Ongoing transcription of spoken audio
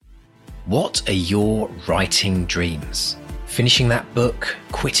What are your writing dreams? Finishing that book,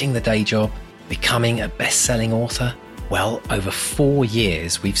 quitting the day job, becoming a best-selling author? Well, over 4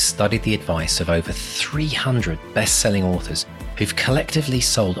 years, we've studied the advice of over 300 best-selling authors who've collectively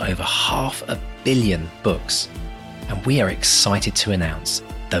sold over 500 million books. And we are excited to announce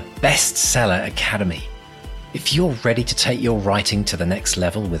the Bestseller Academy. If you're ready to take your writing to the next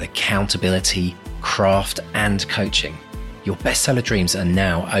level with accountability, craft, and coaching, your bestseller dreams are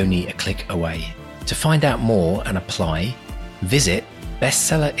now only a click away. To find out more and apply, visit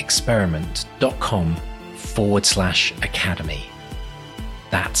bestsellerexperiment.com/academy.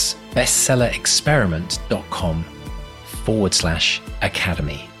 That's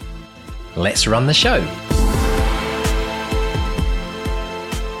bestsellerexperiment.com/academy. Let's run the show.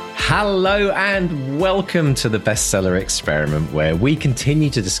 Hello and welcome to the Bestseller Experiment, where we continue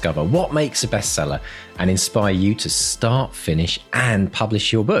to discover what makes a bestseller and inspire you to start, finish, and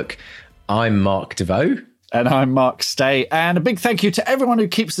publish your book. I'm Mark DeVoe. And I'm Mark Stay. And a big thank you to everyone who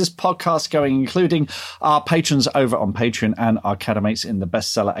keeps this podcast going, including our patrons over on Patreon and our academates in the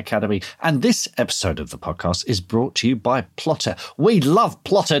Bestseller Academy. And this episode of the podcast is brought to you by Plotter. We love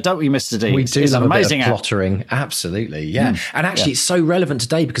Plotter, don't we, Mr. D? We do love a bit of plottering. Absolutely, yeah. And actually, it's so relevant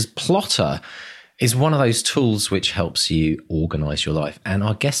today because Plotter is one of those tools which helps you organise your life. And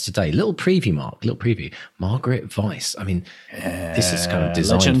our guest today, little preview, Margaret Weis. I mean, this is kind of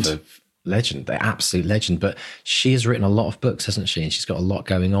designed for... Legend, the absolute legend. But she has written a lot of books, hasn't she? And she's got a lot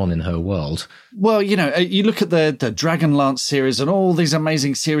going on in her world. Well, you know, you look at the Dragonlance series and all these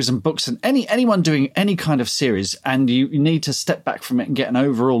amazing series and books, and anyone doing any kind of series, and you need to step back from it and get an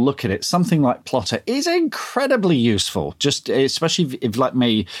overall look at it. Something like Plotter is incredibly useful, just especially if like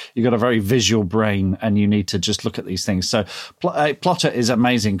me, you've got a very visual brain and you need to just look at these things. So Plotter is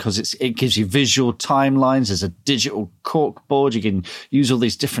amazing because it gives you visual timelines. There's a digital cork board. You can use all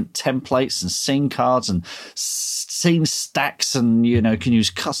these different templates and scene cards and scene stacks, and you know, can use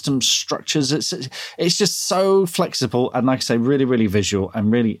custom structures. It's just so flexible and, like I say, really, really visual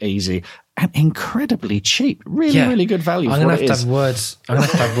and really easy and incredibly cheap. Really good value. I'm going to have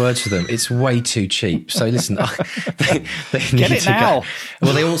to have words with them. It's way too cheap. So listen, they get it now.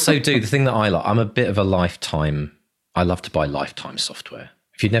 Well, they also do the thing that I like. I'm a bit of a lifetime. I love to buy lifetime software.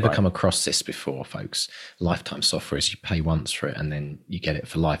 If you've never come across this before, folks, lifetime software is you pay once for it and then you get it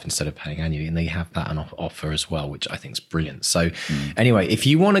for life instead of paying annually. And they have that on offer as well, which I think is brilliant. So anyway, if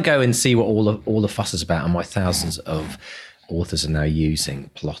you want to go and see what all the fuss is about and why thousands of authors are now using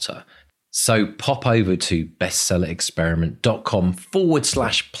Plotter, so pop over to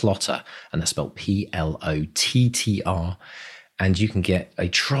bestsellerexperiment.com/Plotter, and that's spelled Plottr, and you can get a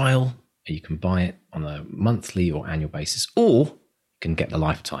trial. You can buy it on a monthly or annual basis, or can get the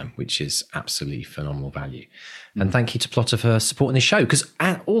lifetime, which is absolutely phenomenal value. And thank you to Plotter for supporting this show, because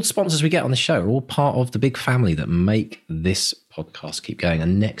all sponsors we get on the show are all part of the big family that make this podcast keep going.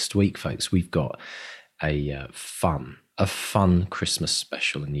 And next week, folks, we've got a fun Christmas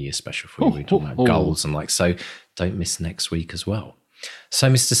special and New Year special for you. We're talking about goals and so don't miss next week as well. So,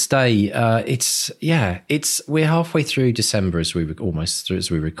 Mr. Stay, we're halfway through December as we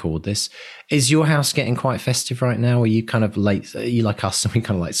record this. Is your house getting quite festive right now? Are you kind of late? Are you like us? Are we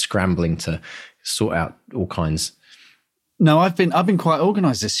kind of like scrambling to sort out all kinds? No, I've been quite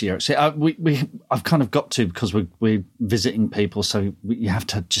organised this year. Actually, I've kind of got to, because we're visiting people, so you have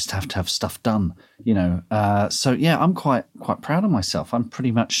to have stuff done. You know, so yeah, I'm quite proud of myself. I'm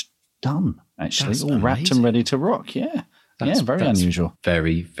pretty much done actually, that's all wrapped and ready to rock. Yeah. That's very unusual.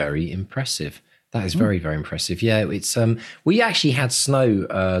 Very, very impressive. That is very, very impressive. Yeah, it's we actually had snow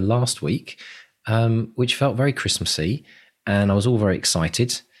last week, which felt very Christmassy, and I was all very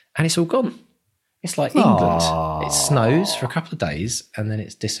excited, and it's all gone. It's like England. It snows for a couple of days and then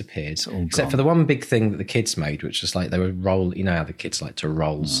it's disappeared. Except for the one big thing that the kids made, which was like they would roll, you know how the kids like to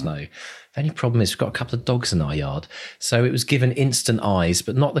roll snow. The only problem is we've got a couple of dogs in our yard. So it was given instant eyes,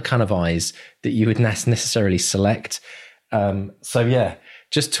 but not the kind of eyes that you would necessarily select. So yeah,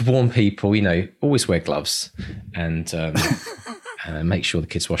 just to warn people, you know, always wear gloves and make sure the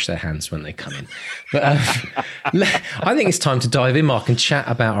kids wash their hands when they come in. But I think it's time to dive in, Mark, and chat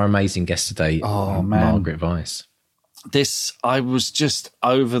about our amazing guest today, Margaret Weis. I was just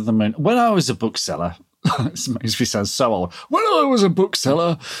over the moon. When I was a bookseller, this makes me sound so old. When I was a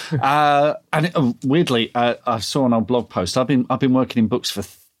bookseller, weirdly, I saw an old blog post. I've been working in books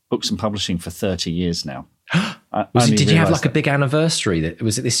and publishing for 30 years now. Did you have like a big anniversary?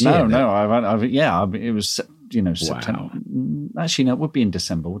 Was it this year? No. It was, September. Actually, no, it would be in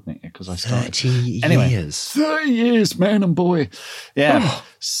December, wouldn't it? Because I started 30 years. 30 years, man and boy. Yeah.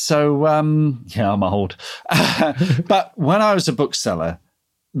 So, I'm old. But when I was a bookseller,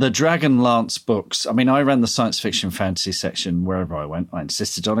 the Dragonlance books, I mean, I ran the science fiction fantasy section wherever I went. I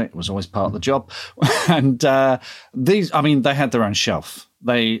insisted on it. It was always part of the job. And these, I mean, they had their own shelf.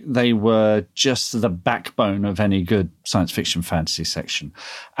 They were just the backbone of any good science fiction fantasy section.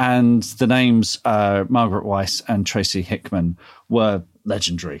 And the names Margaret Weis and Tracy Hickman were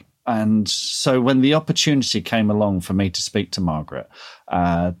legendary. And so when the opportunity came along for me to speak to Margaret,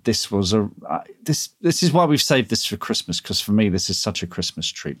 this was this is why we've saved this for Christmas, because for me this is such a Christmas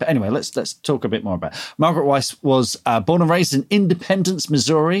treat. But anyway, let's talk a bit more about it. Margaret Weis was born and raised in Independence,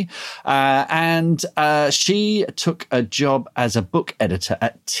 Missouri, and she took a job as a book editor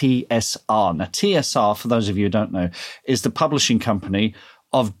at TSR. Now, TSR, for those of you who don't know, is the publishing company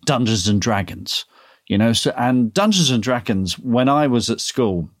of Dungeons and Dragons. You know, so and Dungeons and Dragons, when I was at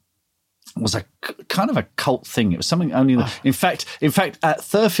school, was a kind of a cult thing. It was something only, in fact, at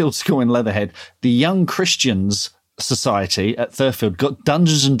Thurfield School in Leatherhead, the Young Christians Society at Thurfield got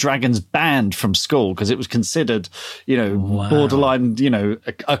Dungeons and Dragons banned from school because it was considered, borderline,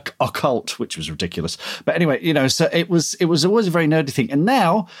 a cult, which was ridiculous. But anyway, so it was always a very nerdy thing. And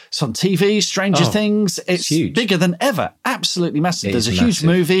now it's on TV, Stranger Things. It's huge. Bigger than ever. Absolutely massive. There's a huge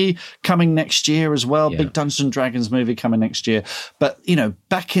movie coming next year as well. Yeah. Big Dungeons and Dragons movie coming next year. But,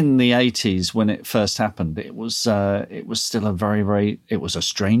 back in the 80s when it first happened, it was still it was a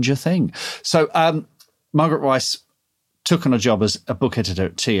stranger thing. So, Margaret Weis took on a job as a book editor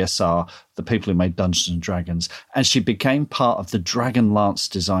at TSR, the people who made Dungeons and Dragons, and she became part of the Dragonlance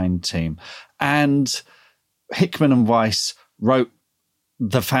design team. And Hickman and Weis wrote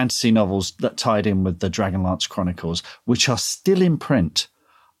the fantasy novels that tied in with the Dragonlance Chronicles, which are still in print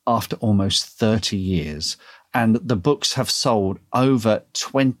after almost 30 years. And the books have sold over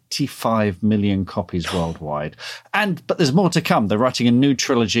 25 million copies worldwide. But there's more to come. They're writing a new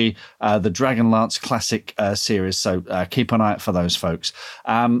trilogy, the Dragonlance Classic series. So keep an eye out for those folks.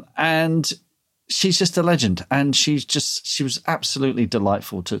 And she's just a legend. And she was absolutely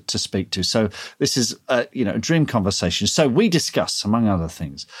delightful to speak to. So this is, a dream conversation. So we discuss, among other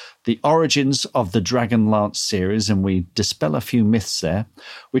things, the origins of the Dragonlance series, and we dispel a few myths there.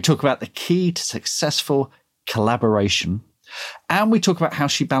 We talk about the key to successful collaboration, and we talk about how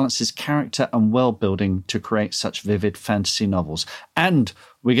she balances character and world building to create such vivid fantasy novels. And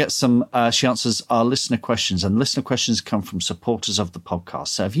we get she answers our listener questions, and listener questions come from supporters of the podcast.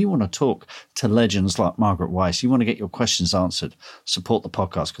 So if you want to talk to legends like Margaret Weis, you want to get your questions answered, support the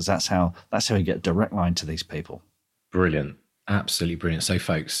podcast, because that's how you get a direct line to these people. Brilliant. Absolutely brilliant. So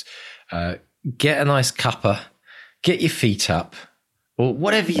folks, get a nice cuppa, get your feet up, or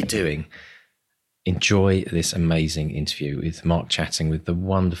whatever you're doing. Enjoy this amazing interview with Mark chatting with the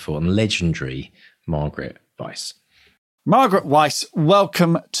wonderful and legendary Margaret Weis. Margaret Weis,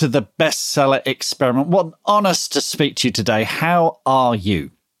 welcome to the Bestseller Experiment. What an honour to speak to you today. How are you?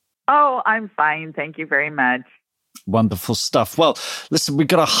 Oh, I'm fine. Thank you very much. Wonderful stuff. Well, listen, we've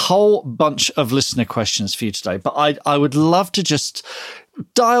got a whole bunch of listener questions for you today, but I would love to just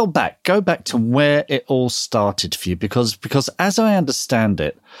go back to where it all started for you, because as I understand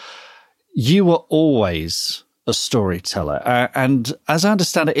it, you were always a storyteller. And as I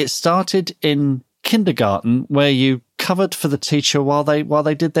understand it, it started in kindergarten where you covered for the teacher while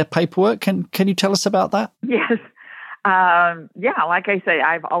they did their paperwork. Can you tell us about that? Yes. Like I say,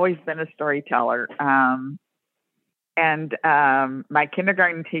 I've always been a storyteller. And my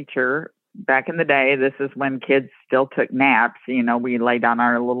kindergarten teacher, back in the day, this is when kids still took naps. We laid on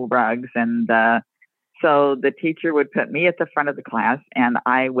our little rugs, and so the teacher would put me at the front of the class, and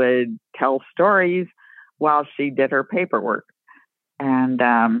I would tell stories while she did her paperwork. And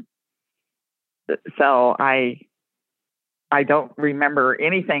so I don't remember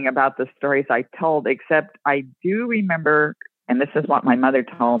anything about the stories I told, except I do remember, and this is what my mother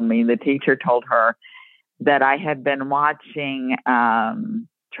told me, the teacher told her that I had been watching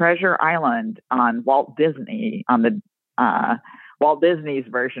Treasure Island on Walt Disney, on the Walt Disney's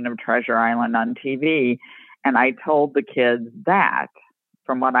version of Treasure Island on TV. And I told the kids that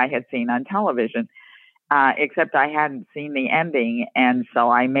from what I had seen on television, except I hadn't seen the ending. And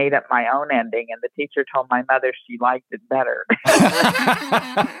so I made up my own ending, and the teacher told my mother she liked it better.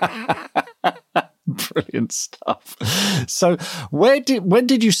 Brilliant stuff. So when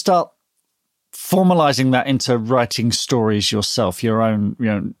did you start formalizing that into writing stories yourself, your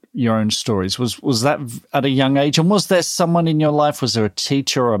own stories? Was that at a young age? And was there someone in your life, was there a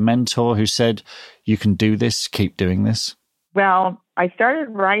teacher or a mentor who said, you can do this, keep doing this? Well, I started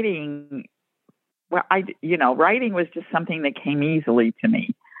writing. Well, writing was just something that came easily to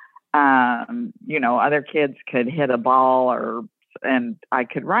me. Other kids could hit a ball and I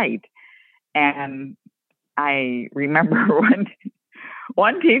could write. And I remember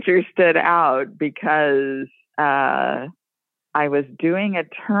one teacher stood out because I was doing a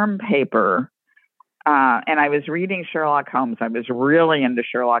term paper and I was reading Sherlock Holmes. I was really into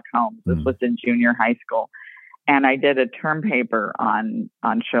Sherlock Holmes. This was in junior high school. And I did a term paper on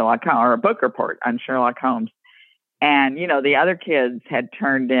Sherlock Holmes, or a book report on Sherlock Holmes. And, the other kids had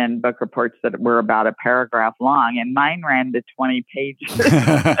turned in book reports that were about a paragraph long, and mine ran to 20 pages.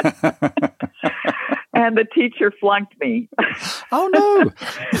 And the teacher flunked me. Oh, no.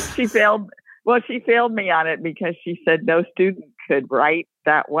 She failed. Well, she failed me on it because she said no student could write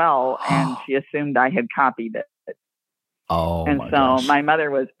that well, and she assumed I had copied it. Oh, and my so gosh. My mother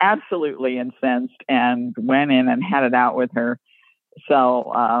was absolutely incensed and went in and had it out with her.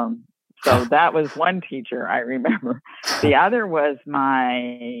 So that was one teacher I remember. The other was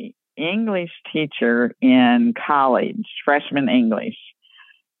my English teacher in college, freshman English.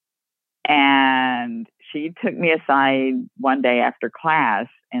 And she took me aside one day after class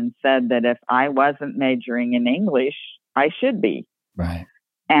and said that if I wasn't majoring in English, I should be. Right.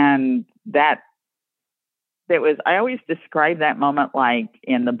 And I always describe that moment like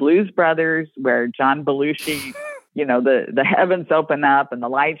in the Blues Brothers, where John Belushi, the heavens open up and the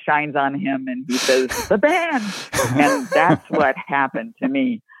light shines on him and he says, "The band." And that's what happened to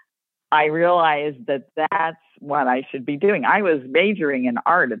me. I realized that that's what I should be doing. I was majoring in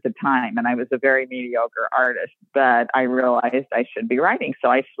art at the time, and I was a very mediocre artist, but I realized I should be writing. So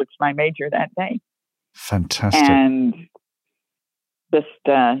I switched my major that day. Fantastic. And just,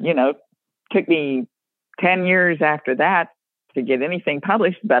 took me 10 years after that to get anything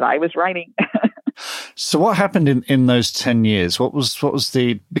published, but I was writing. So what happened in those 10 years? What was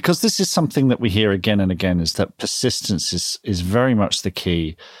because this is something that we hear again and again, is that persistence is very much the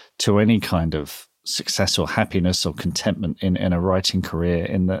key to any kind of success or happiness or contentment in a writing career.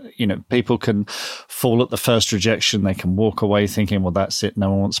 In that, people can fall at the first rejection. They can walk away thinking, well, that's it.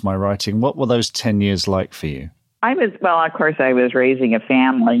 No one wants my writing. What were those 10 years like for you? Of course I was raising a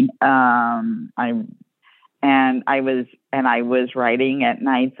family. I was writing at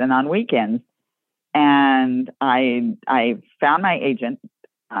nights and on weekends. And I found my agent,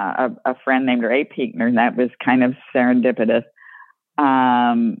 a friend named Ray Piekner, and that was kind of serendipitous. So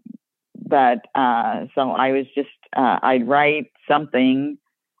I was just, I'd write something,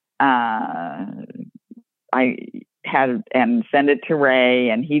 I had and send it to Ray,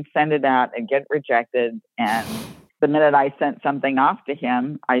 and he'd send it out and get rejected. And the minute I sent something off to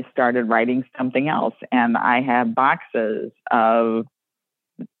him, I started writing something else. And I have boxes of,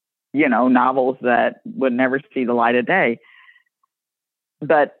 novels that would never see the light of day.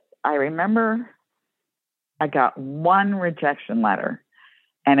 But I remember I got one rejection letter,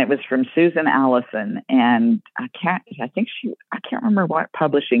 and it was from Susan Allison. And I can't remember what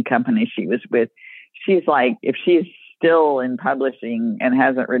publishing company she was with. She's like, if she's still in publishing and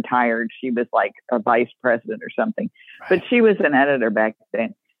hasn't retired, she was like a vice president or something. Right. But she was an editor back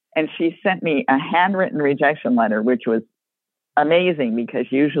then. And she sent me a handwritten rejection letter, which was amazing because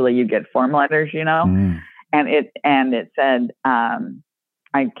usually you get form letters, and it said,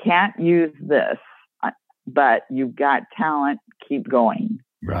 I can't use this, but you've got talent, keep going.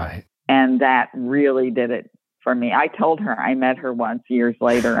 Right. And that really did it for me. I told her, I met her once years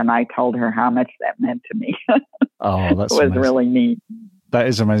later, and I told her how much that meant to me. Oh, that's it was really neat. That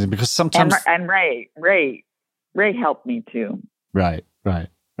is amazing because sometimes and Ray helped me too. Right.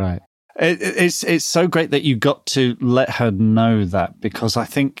 It's so great that you got to let her know that, because I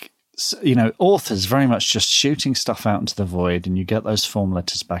think, authors very much just shooting stuff out into the void, and you get those form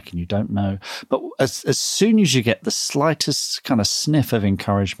letters back and you don't know. But as soon as you get the slightest kind of sniff of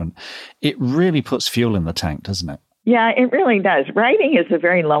encouragement, it really puts fuel in the tank, doesn't it? Yeah, it really does. Writing is a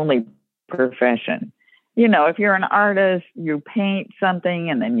very lonely profession. If you're an artist, you paint something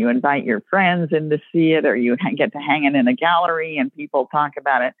and then you invite your friends in to see it, or you get to hang it in a gallery and people talk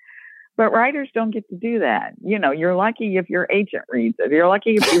about it. But writers don't get to do that. You're lucky if your agent reads it. You're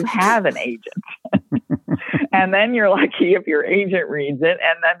lucky if you have an agent. And then you're lucky if your agent reads it,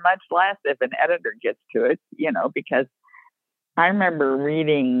 and then much less if an editor gets to it, because I remember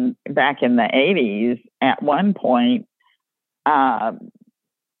reading back in the 80s, at one point,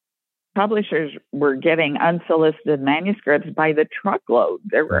 publishers were getting unsolicited manuscripts by the truckload.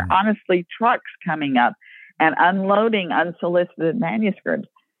 There were honestly trucks coming up and unloading unsolicited manuscripts.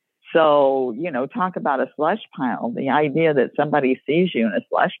 So, talk about a slush pile. The idea that somebody sees you in a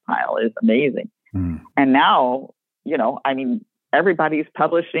slush pile is amazing. Mm. And now, everybody's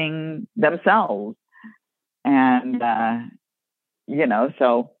publishing themselves. And,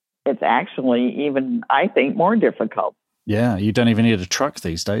 so it's actually even, I think, more difficult. Yeah, you don't even need a truck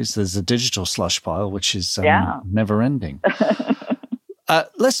these days. There's a digital slush pile, which is never ending.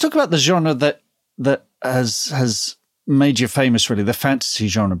 Let's talk about the genre that has made you famous, really, the fantasy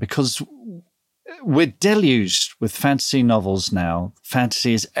genre, because we're deluged with fantasy novels now.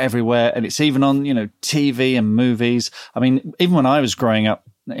 Fantasy is everywhere, and it's even on, TV and movies. I mean, even when I was growing up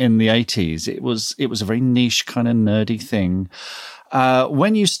in the 80s, it was a very niche kind of nerdy thing.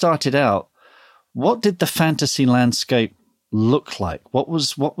 When you started out, what did the fantasy landscape look like? What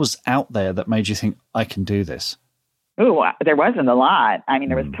was out there that made you think, I can do this? Oh, there wasn't a lot. I mean,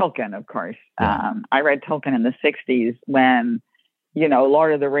 there was Tolkien, of course. Yeah. I read Tolkien in the 60s when,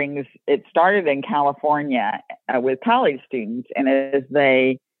 Lord of the Rings, it started in California with college students. And as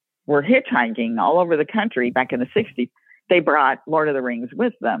they were hitchhiking all over the country back in the 60s, they brought Lord of the Rings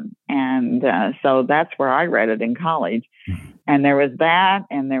with them. And so that's where I read it in college. And there was that,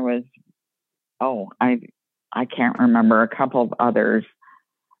 and there was, I can't remember, a couple of others.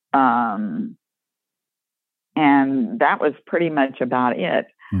 And that was pretty much about it.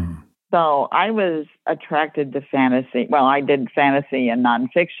 So I was attracted to fantasy. Well, I did fantasy and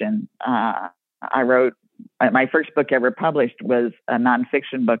nonfiction. I wrote, my first book ever published was a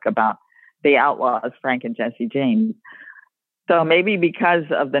nonfiction book about the outlaws, Frank and Jesse James. So maybe because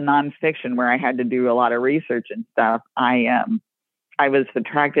of the nonfiction, where I had to do a lot of research and stuff, I was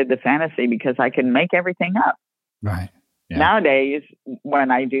attracted to fantasy because I can make everything up. Right. Yeah. Nowadays,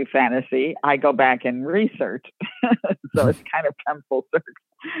 when I do fantasy, I go back and research. So it's kind of come full circle.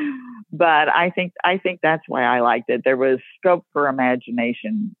 But I think that's why I liked it. There was scope for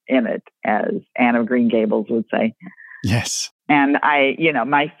imagination in it, as Anne of Green Gables would say. Yes. And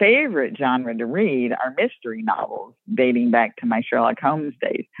my favorite genre to read are mystery novels dating back to my Sherlock Holmes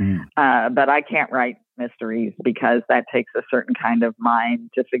days. But I can't write mysteries because that takes a certain kind of mind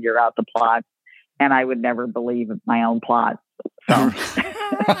to figure out the plot. And I would never believe my own plot. So.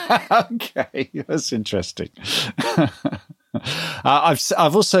 Okay, that's interesting.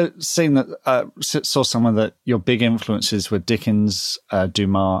 I've also seen that saw someone that your big influences were Dickens,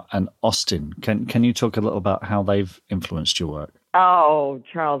 Dumas, and Austen. Can you talk a little about how they've influenced your work? Oh,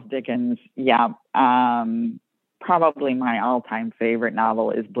 Charles Dickens, yeah. Probably my all-time favorite novel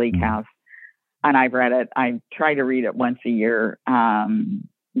is Bleak House, and I've read it. I try to read it once a year.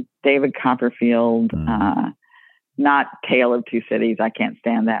 David Copperfield, not Tale of Two Cities. I can't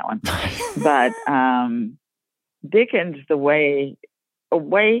stand that one. But Dickens, the way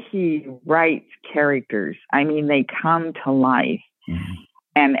he writes characters, I mean, they come to life.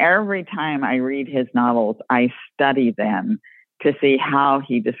 And every time I read his novels, I study them to see how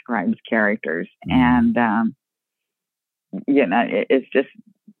he describes characters. And, it's just,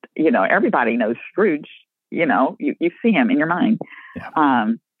 everybody knows Scrooge. You see him in your mind. Yeah.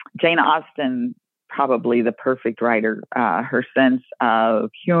 Jane Austen, probably the perfect writer. Her sense of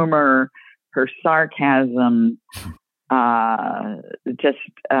humor, her sarcasm, can't,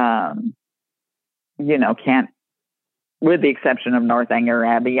 with the exception of Northanger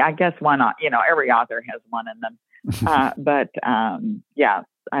Abbey, I guess every author has one in them. But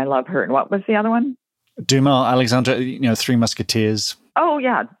I love her. And what was the other one? Dumas, Alexandre, Three Musketeers. Oh,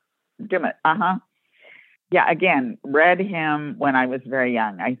 yeah. Dumas. Yeah, again, read him when I was very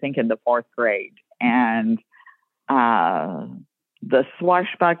young, I think in the 4th grade. And the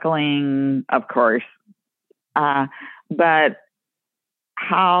swashbuckling, of course, but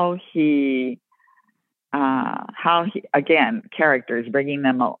how he again, characters, bringing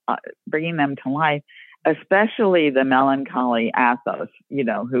them to life, especially the melancholy Athos,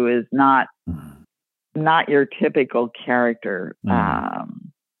 who is not your typical character.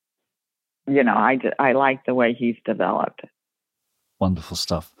 I like the way he's developed. Wonderful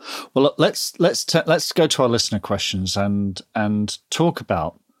stuff. Well, look, let's go to our listener questions and talk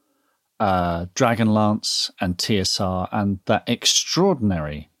about Dragonlance and TSR and that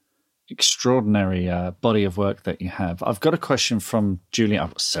extraordinary body of work that you have. I've got a question from Julian. I've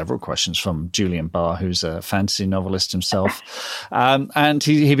got several questions from Julian Barr, who's a fantasy novelist himself, and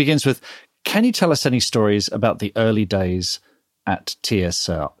he begins with, "Can you tell us any stories about the early days at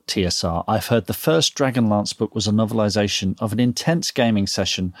TSR? I've heard the first Dragonlance book was a novelization of an intense gaming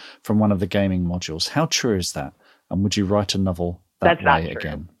session from one of the gaming modules. How true is that? And would you write a novel that way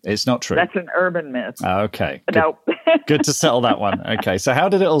again?" It's not true. That's an urban myth. Okay. Nope. Good to settle that one. Okay. So how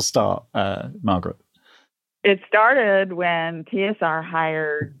did it all start, Margaret? It started when TSR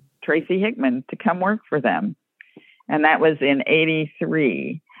hired Tracy Hickman to come work for them. And that was in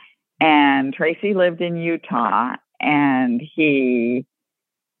 1983. And Tracy lived in Utah. And he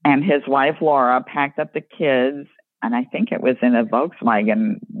and his wife, Laura, packed up the kids, and I think it was in a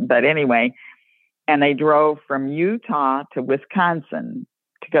Volkswagen, but anyway, and they drove from Utah to Wisconsin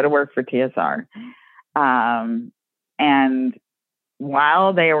to go to work for TSR. And,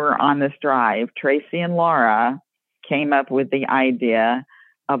 while they were on this drive, Tracy and Laura came up with the idea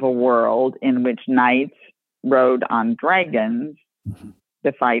of a world in which knights rode on dragons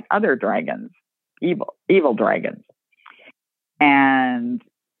to fight other dragons, evil dragons. And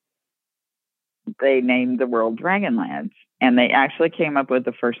they named the world Dragonlance. And they actually came up with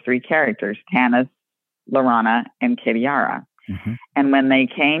the first three characters, Tanis, Lorana, and Kitiara. And when they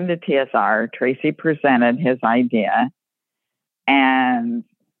came to TSR, Tracy presented his idea, and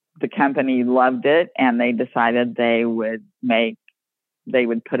the company loved it, and they decided they would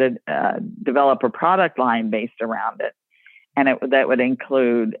develop a product line based around it. And that would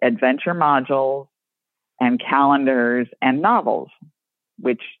include adventure modules and calendars and novels,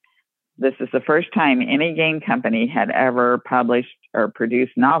 which this is the first time any game company had ever published or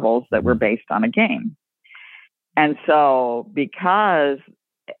produced novels that were based on a game. And so because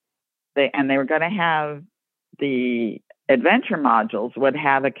they were going to have the adventure modules would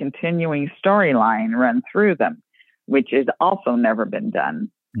have a continuing storyline run through them, which has also never been done.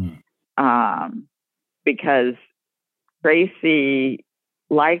 Because Tracy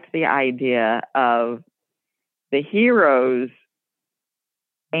liked the idea of the heroes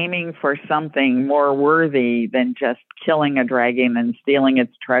aiming for something more worthy than just killing a dragon and stealing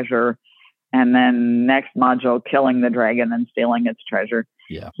its treasure, and then next module killing the dragon and stealing its treasure.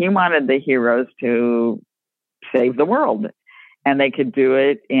 Yeah. He wanted the heroes to save the world, and they could do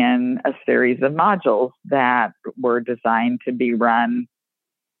it in a series of modules that were designed to be run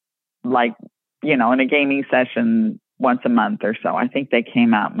like, in a gaming session once a month or so. I think they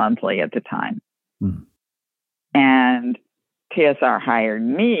came out monthly at the time. And TSR hired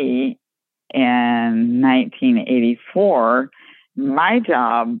me in 1984. My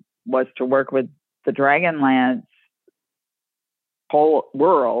job was to work with the Dragonlance whole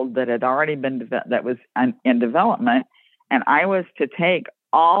world that had already been that was in development, and I was to take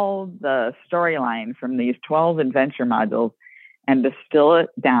all the storyline from these 12 adventure modules and distill it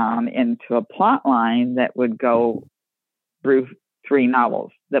down into a plot line that would go through 3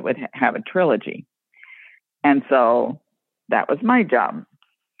 novels that would have a trilogy. And so that was my job.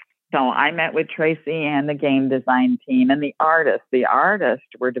 So I met with Tracy and the game design team and the artists. The artists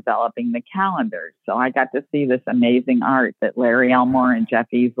were developing the calendars. So I got to see this amazing art that Larry Elmore and Jeff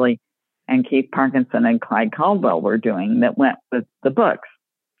Easley and Keith Parkinson and Clyde Caldwell were doing that went with the books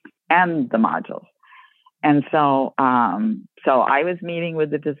and the modules. And so, so I was meeting with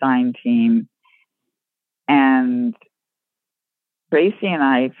the design team, and Tracy and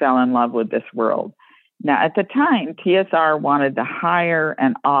I fell in love with this world. Now, at the time, TSR wanted to hire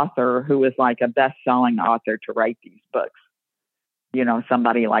an author who was like a best-selling author to write these books.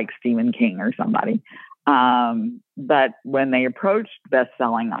 Somebody like Stephen King or somebody. But when they approached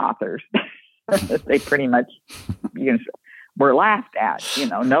best-selling authors, they pretty much were laughed at.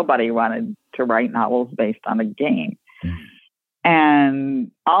 Nobody wanted to write novels based on a game. And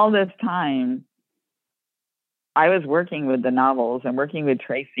all this time, I was working with the novels and working with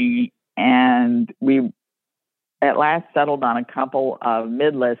Tracy, and we at last settled on a couple of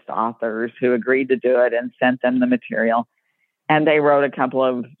mid-list authors who agreed to do it and sent them the material. And they wrote a couple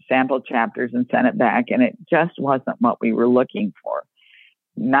of sample chapters and sent it back, and it just wasn't what we were looking for.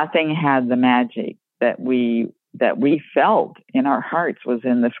 Nothing had the magic that we felt in our hearts was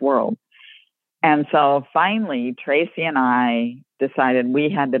in this world. And so finally, Tracy and I decided we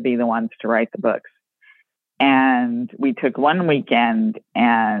had to be the ones to write the books. And we took one weekend,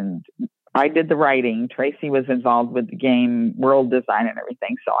 and I did the writing. Tracy was involved with the game world design and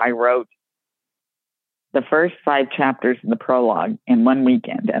everything. So I wrote the first 5 chapters of the prologue in one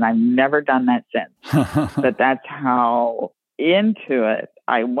weekend, and I've never done that since. But that's how into it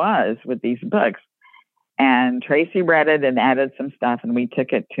I was with these books. And Tracy read it and added some stuff, and we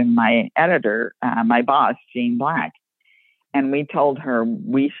took it to my editor, my boss, Jean Black. And we told her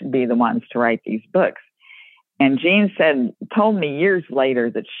we should be the ones to write these books. And Jean told me years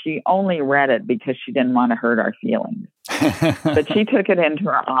later that she only read it because she didn't want to hurt our feelings. But she took it into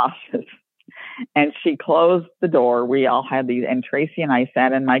her office and she closed the door. We all had these, and Tracy and I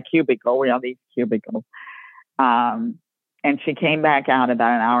sat in my cubicle. We all had these cubicles. And she came back out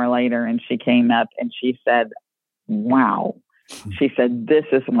about an hour later, and she came up and she said, "Wow." She said, "This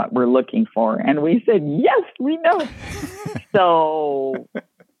is what we're looking for." And we said, "Yes, we know." So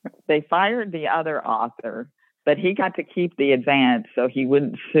they fired the other author, but he got to keep the advance so he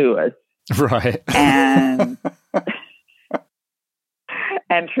wouldn't sue us. Right.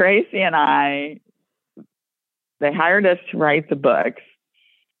 And Tracy and I, they hired us to write the books,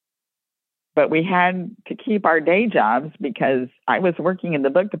 but we had to keep our day jobs because I was working in the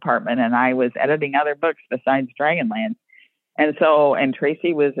book department and I was editing other books besides Dragonlance. And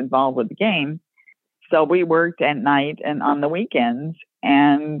Tracy was involved with the game. So we worked at night and on the weekends,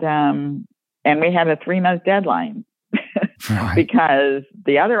 and we had a 3-month deadline. Right. Because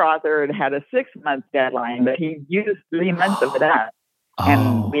the other author had a 6-month deadline, but he used 3 months of it up.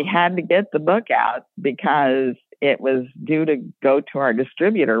 And we had to get the book out because it was due to go to our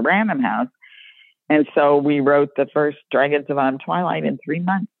distributor, Random House. And so we wrote the first Dragons of Autumn Twilight in 3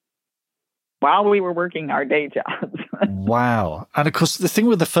 months while we were working our day jobs. Wow. And of course, the thing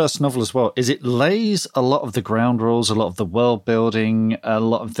with the first novel as well is it lays a lot of the ground rules, a lot of the world building, a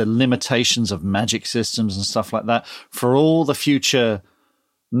lot of the limitations of magic systems and stuff like that for all the future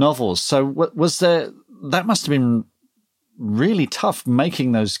novels. So was there, that must have been really tough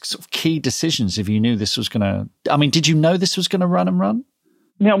making those sort of key decisions if you knew this was going to, I mean, did you know this was going to run and run?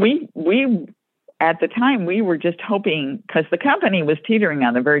 No, we at the time, we were just hoping, because the company was teetering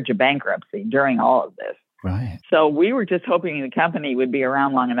on the verge of bankruptcy during all of this. Right. So we were just hoping the company would be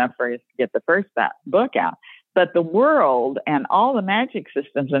around long enough for us to get the first book out. But the world and all the magic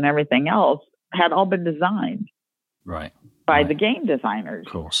systems and everything else had all been designed by the game designers.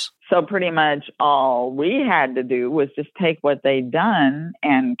 Of course. So pretty much all we had to do was just take what they'd done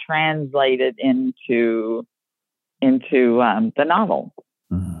and translate it into the novel.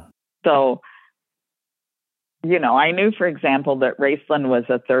 Mm. So, I knew, for example, that Raceland was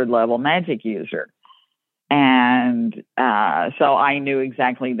a 3rd level magic user. And so I knew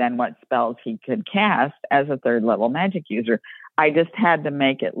exactly then what spells he could cast as a 3rd level magic user. I just had to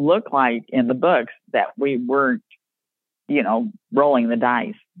make it look like in the books that we weren't, rolling the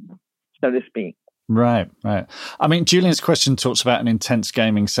dice, so to speak. Right. I mean, Julian's question talks about an intense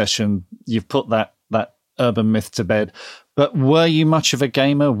gaming session. You've put that urban myth to bed. But were you much of a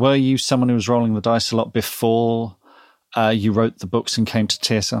gamer? Were you someone who was rolling the dice a lot before you wrote the books and came to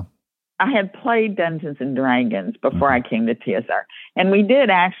TSR? I had played Dungeons and Dragons before I came to TSR. And we did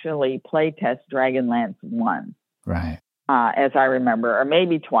actually play test Dragonlance once. Right. As I remember, or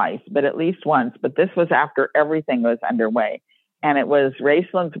maybe twice, but at least once. But this was after everything was underway. And it was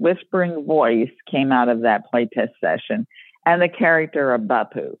Raceland's whispering voice came out of that playtest session, and the character of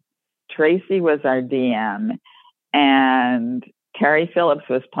Bapu. Tracy was our DM, and Terry Phillips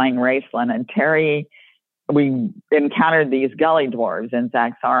was playing Raceland. And Terry, we encountered these gully dwarves in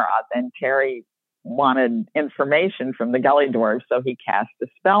Zaxaroth, and Terry wanted information from the gully dwarves, so he cast a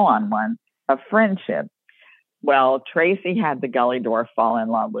spell on one of friendship. Well, Tracy had the gully dwarf fall in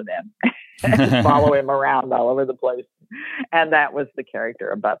love with him and follow him around all over the place. And that was the character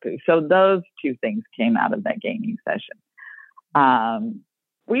of Bapu. So those two things came out of that gaming session.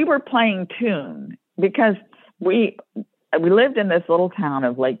 We were playing Toon because we lived in this little town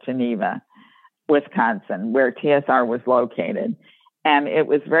of Lake Geneva, Wisconsin, where TSR was located. And it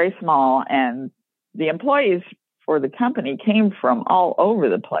was very small. And the employees for the company came from all over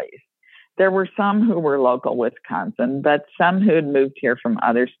the place. There were some who were local Wisconsin, but some who had moved here from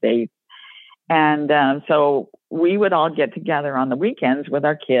other states. And so we would all get together on the weekends with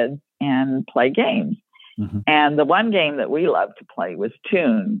our kids and play games. Mm-hmm. And the one game that we loved to play was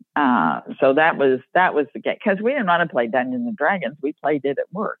Toon. So that was the game, because we didn't want to play Dungeons and Dragons. We played it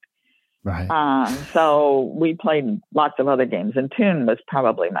at work. Right. So we played lots of other games, and Toon was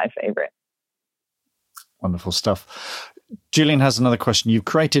probably my favorite. Wonderful stuff. Julian has another question. You've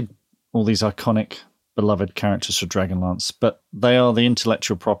created all these iconic, beloved characters for Dragonlance, but they are the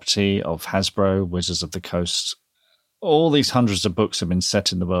intellectual property of Hasbro, Wizards of the Coast. All these hundreds of books have been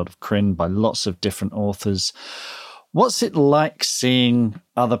set in the world of Krynn by lots of different authors. What's it like seeing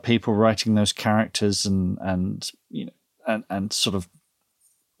other people writing those characters and sort of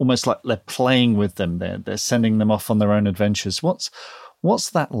almost like they're playing with them? They're sending them off on their own adventures. What's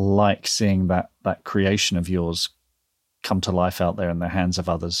that like, seeing that creation of yours come to life out there in the hands of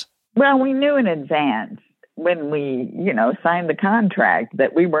others? Well, we knew in advance when we, signed the contract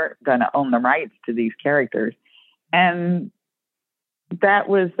that we weren't going to own the rights to these characters. And that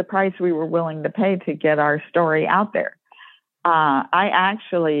was the price we were willing to pay to get our story out there. I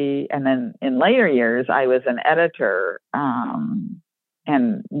actually, and then in later years, I was an editor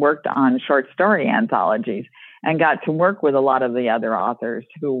and worked on short story anthologies and got to work with a lot of the other authors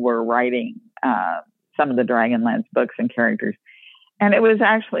who were writing some of the Dragonlance books and characters. And it was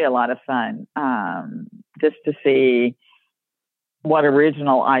actually a lot of fun just to see what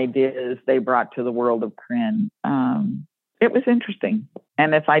original ideas they brought to the world of Krynn. It was interesting.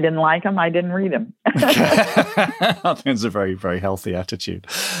 And if I didn't like them, I didn't read them. I think it's a very, very healthy attitude.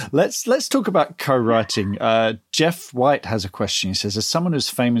 Let's talk about co-writing. Jeff White has a question. He says, as someone who's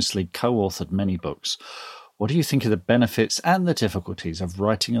famously co-authored many books, what do you think are the benefits and the difficulties of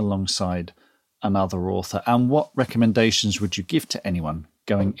writing alongside another author? And what recommendations would you give to anyone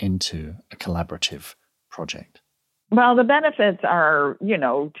going into a collaborative project? Well, the benefits are,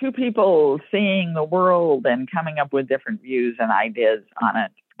 two people seeing the world and coming up with different views and ideas on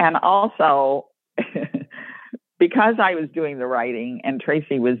it. And also, because I was doing the writing and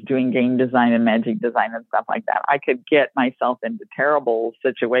Tracy was doing game design and magic design and stuff like that, I could get myself into terrible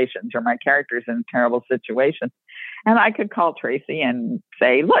situations or my characters in terrible situations. And I could call Tracy and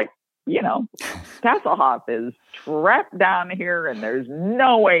say, look, Tasselhoff is trapped down here and there's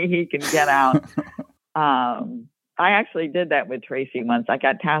no way he can get out. I actually did that with Tracy once. I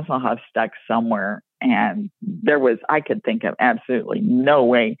got Tasselhoff stuck somewhere and I could think of absolutely no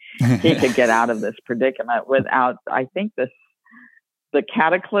way he could get out of this predicament without, I think the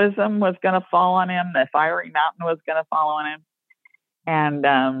cataclysm was going to fall on him. The fiery mountain was going to fall on him.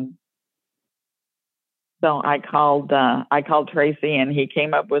 And, so I called Tracy and he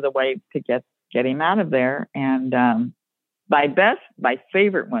came up with a way to get him out of there. And, my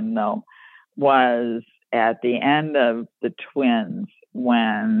favorite one though was at the end of the Twins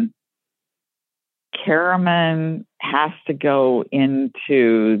when Caraman has to go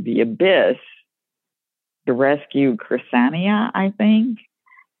into the abyss to rescue Chrysania, I think.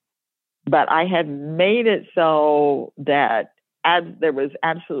 But I had made it so that there was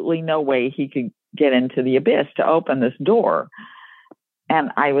absolutely no way he could get into the abyss to open this door.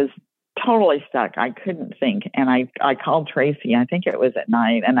 And I was totally stuck. I couldn't think. And I called Tracy, I think it was at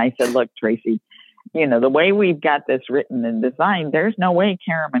night, and I said, look, Tracy, the way we've got this written and designed, there's no way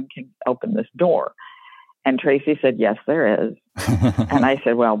Caraman can open this door. And Tracy said, yes, there is. And I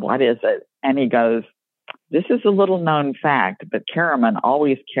said, well, what is it? And he goes, this is a little known fact, but Caraman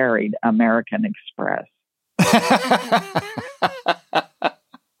always carried American Express.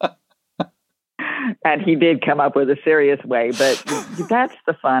 And he did come up with a serious way, but that's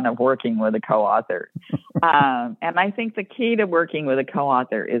the fun of working with a co-author. And I think the key to working with a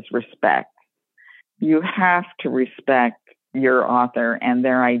co-author is respect. You have to respect your author and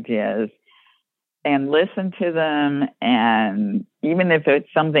their ideas and listen to them. And even if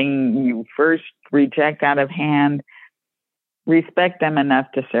it's something you first reject out of hand, respect them enough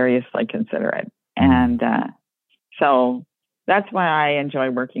to seriously consider it. And so that's why I enjoy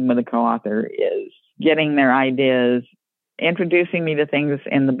working with a co-author, is getting their ideas, introducing me to things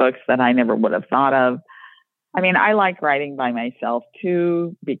in the books that I never would have thought of. I mean, I like writing by myself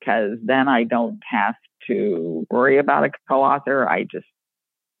too, because then I don't have to worry about a co-author. I just,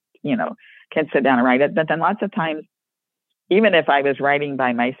 can sit down and write it. But then lots of times, even if I was writing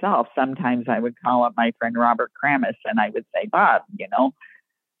by myself, sometimes I would call up my friend Robert Kramis and I would say, Bob,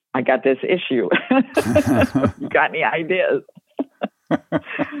 I got this issue. You got any ideas?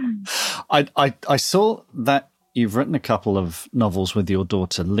 I saw that you've written a couple of novels with your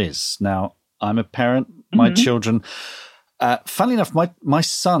daughter, Liz. Now, I'm a parent. My children, funnily enough, my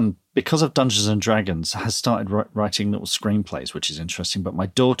son, because of Dungeons and Dragons, has started writing little screenplays, which is interesting. But my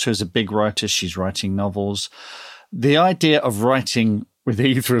daughter is a big writer. She's writing novels. The idea of writing with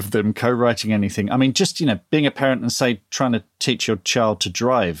either of them, co-writing anything, I mean, just, being a parent and say, trying to teach your child to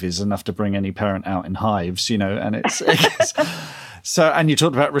drive is enough to bring any parent out in hives, and it's so, and you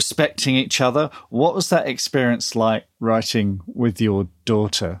talked about respecting each other. What was that experience like writing with your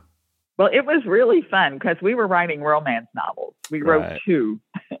daughter? Well, it was really fun because we were writing romance novels. We wrote 2.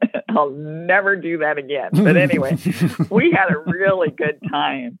 I'll never do that again. But anyway, we had a really good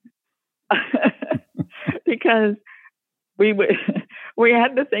time because we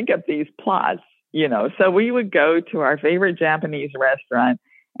had to think up these plots, So we would go to our favorite Japanese restaurant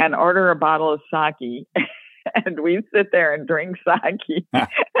and order a bottle of sake. And we'd sit there and drink sake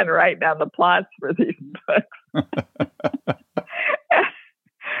and write down the plots for these books.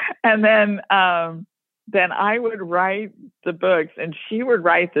 And then I would write the books and she would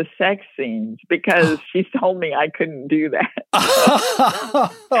write the sex scenes because she told me I couldn't do that.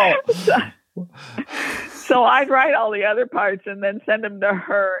 So I'd write all the other parts and then send them to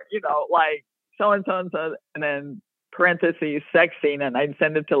her, like so-and-so and so, and then parentheses, sex scene, and I'd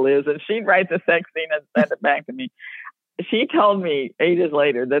send it to Liz and she'd write the sex scene and send it back to me. She told me ages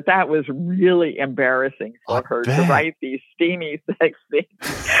later that was really embarrassing for her to write these steamy sex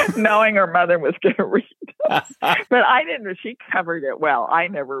scenes, knowing her mother was going to read them. But I didn't. She covered it well. I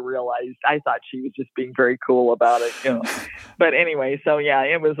never realized. I thought she was just being very cool about it, But anyway, so yeah,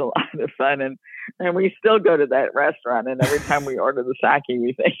 it was a lot of fun, and we still go to that restaurant. And every time we order the sake,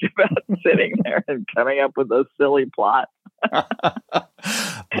 we think about sitting there and coming up with those silly plots.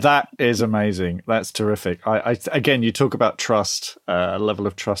 That is amazing. That's terrific. I again, you talk about trust, a level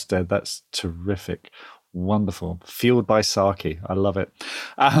of trust there. That's terrific. Wonderful. Fueled by sake. I love it.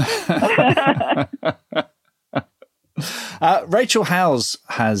 Rachel Howes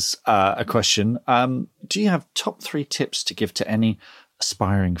has a question. Do you have top 3 tips to give to any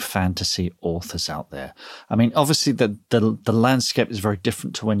aspiring fantasy authors out there? I mean, obviously the landscape is very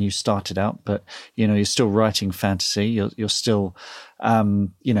different to when you started out, but you're still writing fantasy. You're still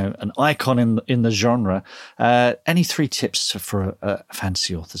an icon in the genre. Any 3 tips for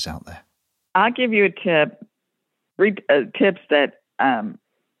fantasy authors out there? I'll give you a tip. 3 tips that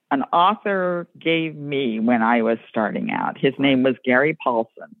an author gave me when I was starting out. His name was Gary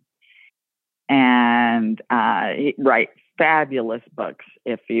Paulson, and he writes fabulous books.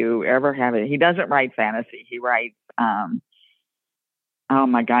 If you ever have it, he doesn't write fantasy. He writes, oh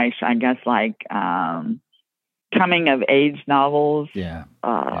my gosh, I guess like coming of age novels. Yeah.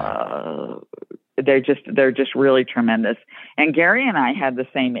 They're just really tremendous. And Gary and I had the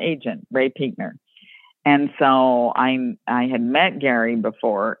same agent, Ray Pinkner. And so I had met Gary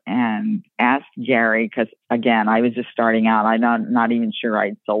before and asked Gary, because again, I was just starting out. I'm not even sure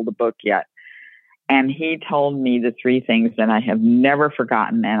I'd sold a book yet. And he told me the 3 things that I have never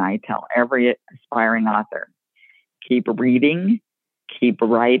forgotten. And I tell every aspiring author: keep reading, keep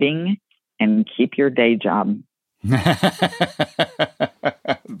writing, and keep your day job.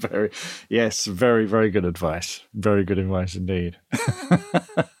 Very, very good advice. Very good advice indeed.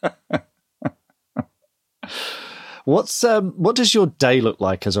 What does your day look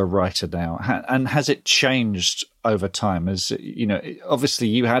like as a writer now, and has it changed over time? As obviously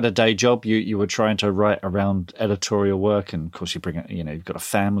you had a day job, you were trying to write around editorial work, and of course you've got a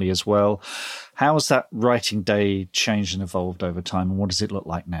family as well. How has that writing day changed and evolved over time, and what does it look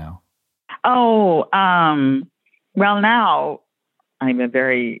like now? Well, now I'm a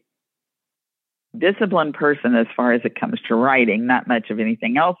very disciplined person as far as it comes to writing. Not much of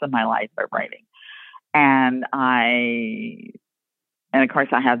anything else in my life but writing. And of course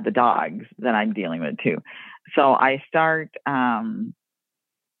I have the dogs that I'm dealing with too. So I start writing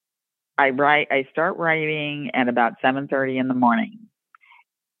at about 7:30 in the morning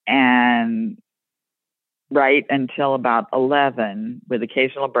and write until about 11 with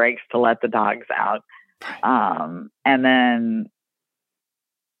occasional breaks to let the dogs out. And then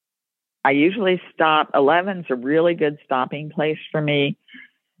I usually stop. 11's a really good stopping place for me,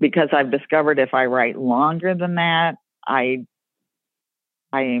 because I've discovered if I write longer than that, I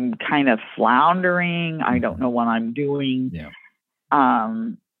am kind of floundering. I don't know what I'm doing. Yeah.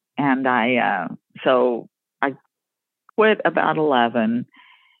 So I quit about 11,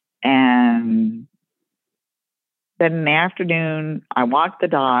 and then in the afternoon I walk the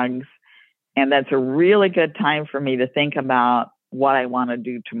dogs, and that's a really good time for me to think about what I want to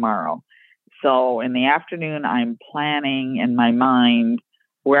do tomorrow. So in the afternoon, I'm planning in my mind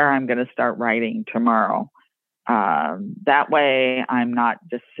where I'm going to start writing tomorrow. That way I'm not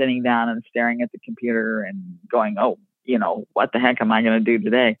just sitting down and staring at the computer and going, oh, what the heck am I going to do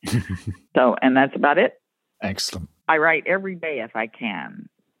today? And that's about it. Excellent. I write every day if I can.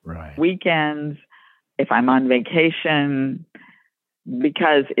 Right. Weekends, if I'm on vacation,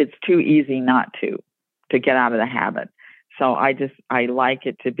 because it's too easy not to get out of the habit. So I like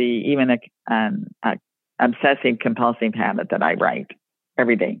it to be even an obsessive compulsive habit that I write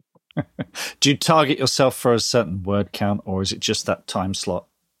every day. Do you target yourself for a certain word count, or is it just that time slot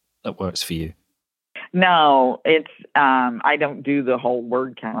that works for you? No, it's I don't do the whole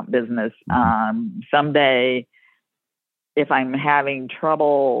word count business. Someday, if I'm having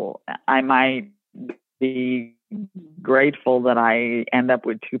trouble, I might be grateful that I end up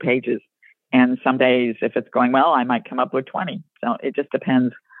with 2 pages. And some days, if it's going well, I might come up with 20. So it just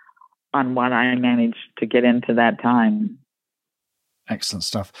depends on what I manage to get into that time. Excellent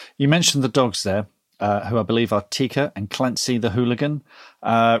stuff. You mentioned the dogs there, who I believe are Tika and Clancy the Hooligan.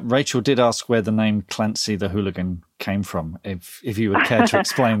 Rachel did ask where the name Clancy the Hooligan came from, if you would care to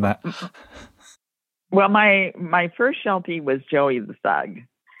explain that. Well, my first Sheltie was Joey the Thug.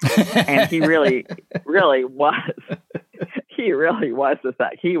 And he really was. He really was the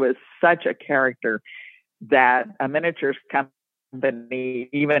Thug. He was such a character that a miniatures company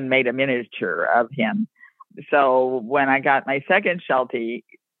even made a miniature of him. So when I got my second Sheltie,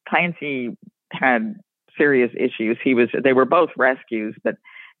 Clancy had serious issues. They were both rescues, but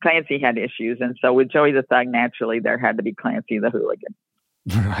Clancy had issues. And so with Joey the Thug, naturally, there had to be Clancy the Hooligan.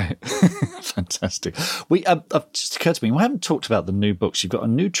 Right. Fantastic. Just occurred to me, we haven't talked about the new books. You've got a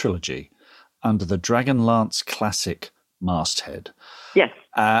new trilogy under the Dragonlance Classic Masthead. Yes.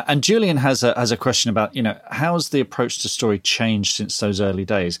 And Julian has a question about, how has the approach to story changed since those early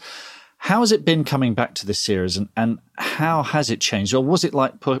days? How has it been coming back to this series, and how has it changed? Or was it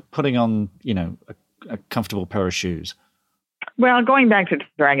like putting on, a comfortable pair of shoes? Well, going back to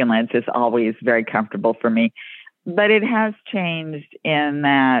Dragonlance is always very comfortable for me, but it has changed in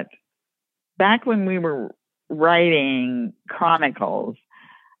that back when we were writing Chronicles,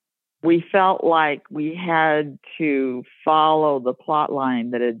 we felt like we had to follow the plot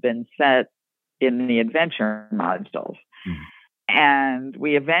line that had been set in the adventure modules. Mm-hmm. And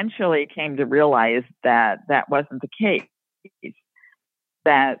we eventually came to realize that that wasn't the case,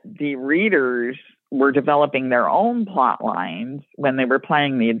 that the readers were developing their own plot lines when they were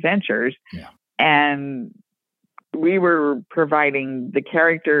playing the adventures. Yeah. And we were providing the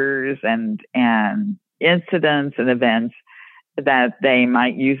characters and incidents and events that they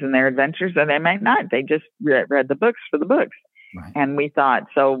might use in their adventures, and they might not. They just read the books for the books. Right. And we thought,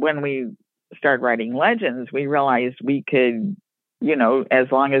 so when we started writing Legends, we realized we could, as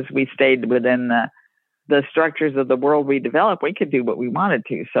long as we stayed within the structures of the world we developed, we could do what we wanted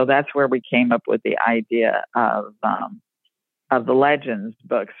to. So that's where we came up with the idea of the Legends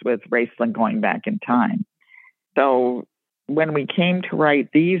books with Raceland going back in time. So when we came to write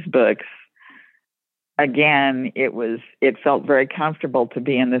these books, again, it felt very comfortable to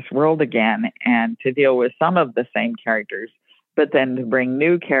be in this world again and to deal with some of the same characters, but then to bring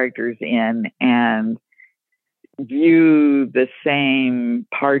new characters in and view the same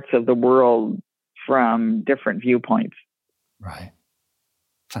parts of the world from different viewpoints. Right.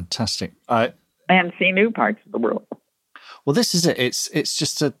 Fantastic. And see new parts of the world. Well, this is it. It's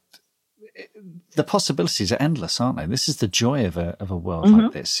just the possibilities are endless, aren't they? This is the joy of a world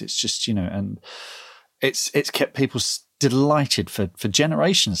like this. It's just, and it's kept people delighted for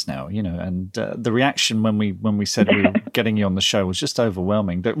generations now, and the reaction when we said we were getting you on the show was just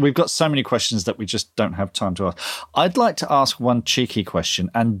overwhelming. We've got so many questions that we just don't have time to ask. I'd like to ask one cheeky question,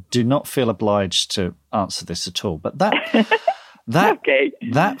 and do not feel obliged to answer this at all. But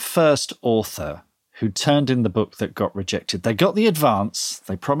that first author who turned in the book that got rejected, they got the advance,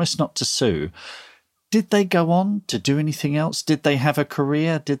 they promised not to sue. Did they go on to do anything else? Did they have a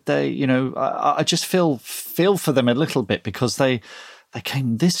career? Did they, I just feel for them a little bit, because they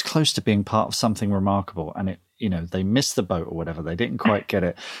came this close to being part of something remarkable, and they missed the boat or whatever. They didn't quite get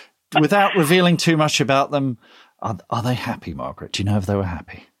it. Without revealing too much about them, are they happy, Margaret? Do you know if they were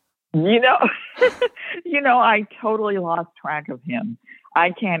happy? I totally lost track of him.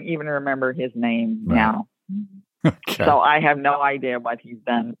 I can't even remember his name now. Okay. So I have no idea what he's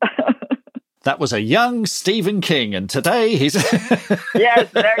done. That was a young Stephen King, and today he's... Yes,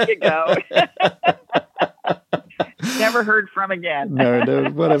 there you go. Never heard from again.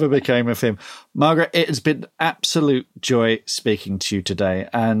 No, whatever became of him. Margaret, it has been absolute joy speaking to you today.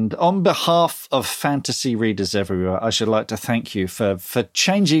 And on behalf of fantasy readers everywhere, I should like to thank you for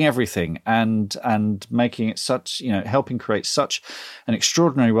changing everything and making it such, helping create such an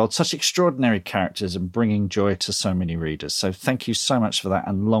extraordinary world, such extraordinary characters, and bringing joy to so many readers. So thank you so much for that,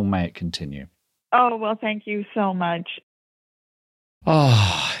 and long may it continue. Oh, well, thank you so much.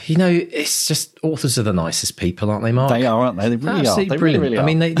 Oh, it's just authors are the nicest people, aren't they, Mark? They are, aren't they? They really Absolutely are. They brilliant. really are. I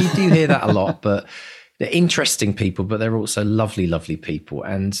mean, you do hear that a lot, but they're interesting people, but they're also lovely, lovely people.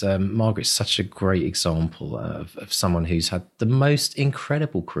 And Margaret's such a great example of someone who's had the most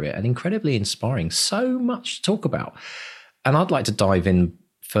incredible career and incredibly inspiring. So much to talk about. And I'd like to dive in,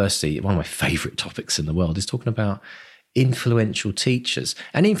 firstly, one of my favourite topics in the world is talking about influential teachers,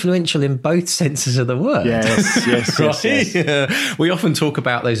 and influential in both senses of the word. Yes. Right? Yes. We often talk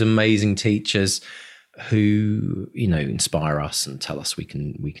about those amazing teachers who, inspire us and tell us we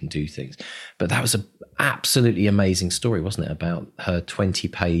can do things. But that was an absolutely amazing story, wasn't it? About her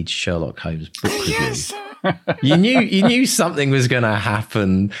 20-page Sherlock Holmes book review. Yes. You knew something was going to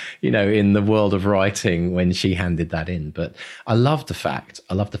happen, in the world of writing when she handed that in. But I love the fact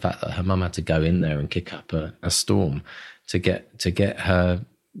that her mum had to go in there and kick up a storm to get her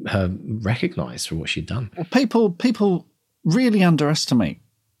recognised for what she'd done. Well, people really underestimate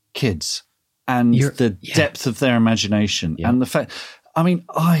kids and the depth of their imagination, and the fact. I mean,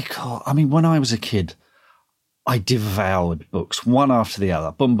 when I was a kid, I devoured books one after the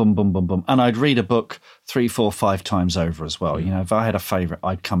other, boom, boom, boom, boom, boom. And I'd read a book 3, 4, 5 times over as well. If I had a favourite,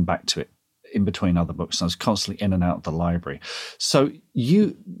 I'd come back to it in between other books. And I was constantly in and out of the library. So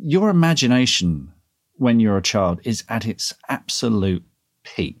your imagination when you're a child is at its absolute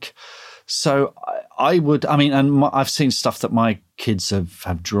peak. So I've seen stuff that my kids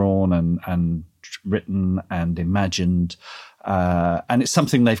have drawn and written and imagined. And it's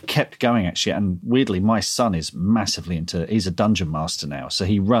something they've kept going, actually. And weirdly, my son is massively he's a dungeon master now. So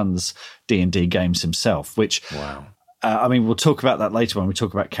he runs D&D games himself, which, wow. We'll talk about that later when we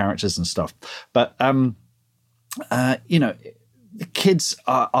talk about characters and stuff. But, kids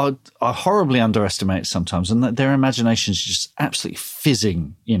are horribly underestimated sometimes, and their imaginations are just absolutely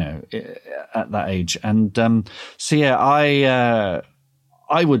fizzing, at that age. And so yeah,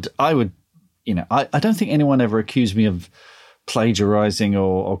 I would, I don't think anyone ever accused me of plagiarizing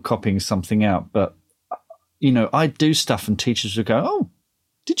or copying something out, but I'd do stuff and teachers would go, "Oh,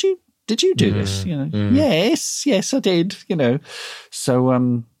 did you do this?" Yes, I did.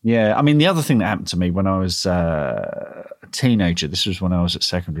 So yeah. I mean, the other thing that happened to me when I was a teenager, this was when I was at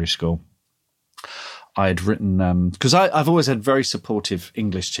secondary school. I had written because I've always had very supportive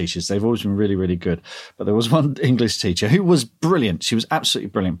English teachers. They've always been really, really good. But there was one English teacher who was brilliant. She was absolutely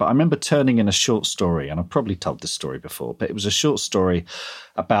brilliant. But I remember turning in a short story, and I've probably told this story before, but it was a short story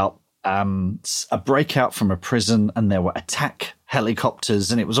about a breakout from a prison, and there were attack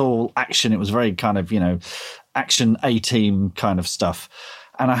helicopters, and it was all action. It was very kind of, action A-team kind of stuff.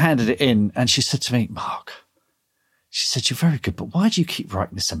 And I handed it in, and she said to me, "Mark," she said, "you're very good, but why do you keep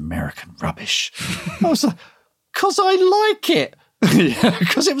writing this American rubbish?" I was like, "'Cause I like it."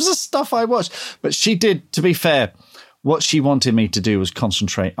 Because it was the stuff I watched. But she did, to be fair, what she wanted me to do was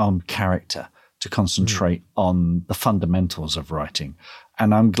concentrate on character, to concentrate on the fundamentals of writing.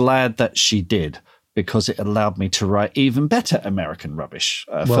 And I'm glad that she did, because it allowed me to write even better American rubbish.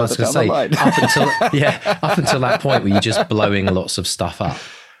 Well, I was going to say, up until that point, were you just blowing lots of stuff up?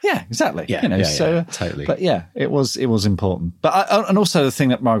 Yeah, exactly. Yeah, totally. But yeah, it was important. But and also the thing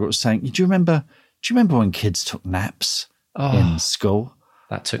that Margaret was saying, do you remember when kids took naps in school?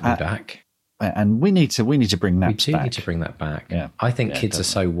 That took me back. And we need to bring naps back. We need to bring that back. Yeah. I think kids definitely. are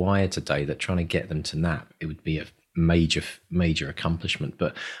so wired today that trying to get them to nap, it would be a major accomplishment.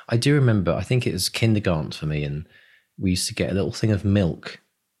 But I do remember, I think it was kindergarten for me, and we used to get a little thing of milk.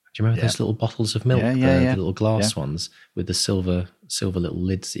 Do you remember those little bottles of milk, the little glass ones with the silver little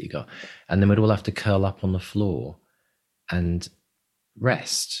lids that you got? And then we'd all have to curl up on the floor and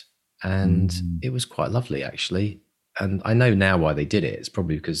rest. And it was quite lovely, actually. And I know now why they did it. It's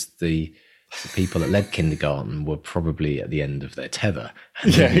probably because the people that led kindergarten were probably at the end of their tether.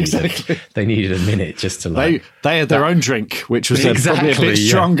 Exactly. They needed a minute just to They had their own drink, which was probably a bit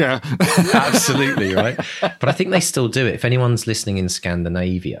stronger. Absolutely, right? But I think they still do it. If anyone's listening in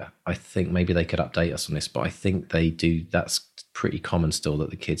Scandinavia, I think maybe they could update us on this, but I think they do. That's pretty common still, that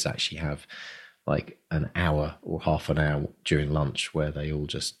the kids actually have like an hour or half an hour during lunch where they all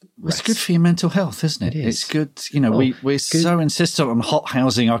just rest. It's good for your mental health, isn't it? It is. It's good. We're so insistent on hot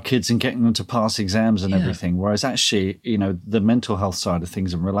housing our kids and getting them to pass exams and everything, whereas actually, the mental health side of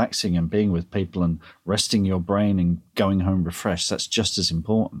things and relaxing and being with people and resting your brain and going home refreshed, that's just as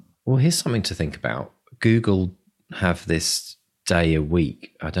important. Well, here's something to think about. Google have this day a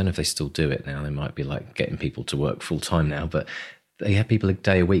week. I don't know if they still do it now. They might be like getting people to work full time now, but they have people a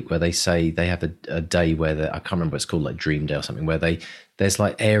day a week where they say they have a day where I can't remember what it's called, like Dream Day or something, where there's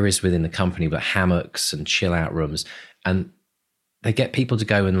like areas within the company with hammocks and chill out rooms, and they get people to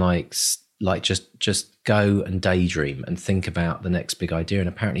go and like just go and daydream and think about the next big idea. And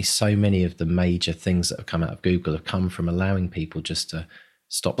apparently so many of the major things that have come out of Google have come from allowing people just to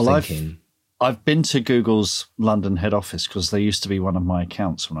stop thinking. I've been to Google's London head office because they used to be one of my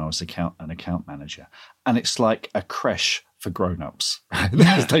accounts when I was an account manager, and it's like a creche for grown-ups.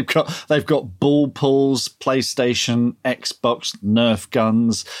 They've got ball pools, PlayStation, Xbox, Nerf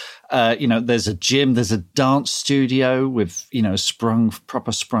guns. There's a gym, there's a dance studio with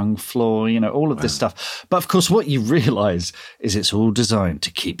proper sprung floor. All of this stuff. But of course, what you realise is it's all designed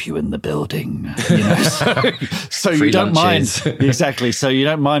to keep you in the building. So you don't mind exactly. So you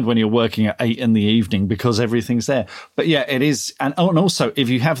don't mind when you're working at 8 p.m. because everything's there. But yeah, it is. And also, if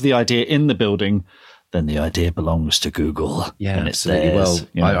you have the idea in the building, then the idea belongs to Google. Yeah, and absolutely. It's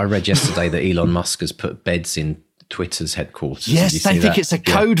theirs, I read yesterday that Elon Musk has put beds in Twitter's headquarters. Yes, they think it's a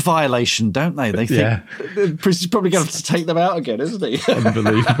code violation, don't they? They think he's probably going to have to take them out again, isn't he?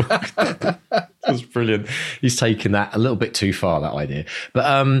 Unbelievable. That's brilliant. He's taken that a little bit too far, that idea. But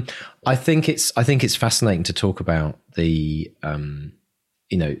I think it's fascinating to talk about the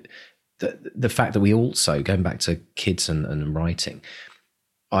fact that we also, going back to kids and writing,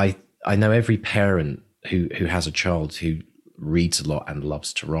 I know every parent who has a child who reads a lot and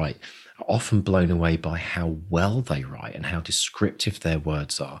loves to write are often blown away by how well they write and how descriptive their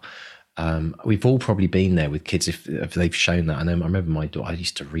words are. We've all probably been there with kids if they've shown that. I remember my daughter, I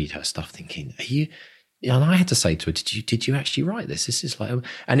used to read her stuff thinking, are you... And I had to say to her, did you actually write this? This is like...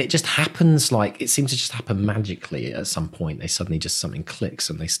 And it just happens it seems to just happen magically at some point. They suddenly just something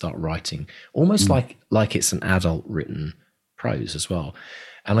clicks and they start writing almost like it's an adult written prose as well.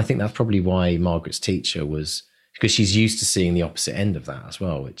 And I think that's probably why Margaret's teacher was, because she's used to seeing the opposite end of that as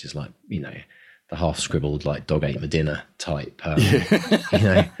well, which is like, half scribbled like dog ate my dinner type,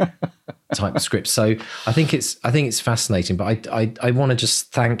 type script. So I think it's fascinating. But I want to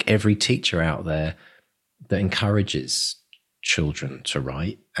just thank every teacher out there that encourages children to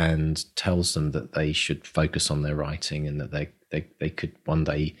write and tells them that they should focus on their writing and that they could one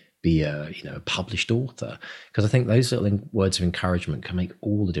day be a published author, because I think those little words of encouragement can make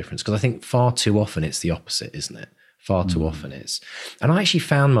all the difference. Because I think far too often it's the opposite, isn't it? Far too often it's. And I actually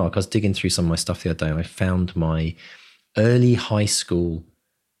found, Mark, I was digging through some of my stuff the other day, and I found my early high school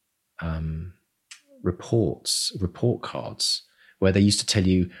report cards, where they used to tell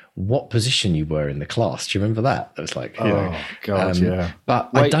you what position you were in the class. Do you remember that? It was like, God, yeah. But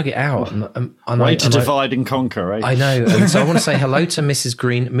I dug it out. Way to divide and conquer, right? I know. And so I want to say hello to Miss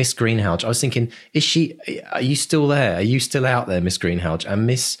Greenhalgh. I was thinking, are you still there? Are you still out there, Miss Greenhalgh? And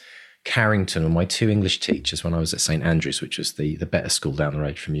Miss Carrington were my two English teachers when I was at St Andrews, which was the better school down the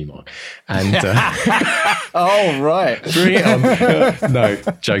road from you, Mark. And oh, right. No,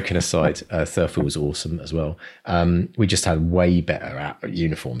 joking aside, Thurfield was awesome as well. We just had way better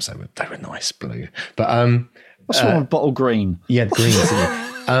uniforms. They were nice blue. But what's wrong with bottle green? Yeah, green.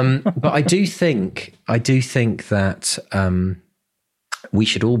 But I do think that we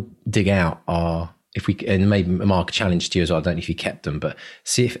should all dig out our. And maybe Mark challenged you as well. I don't know if you kept them, but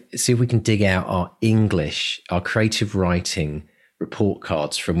see if we can dig out our English, our creative writing report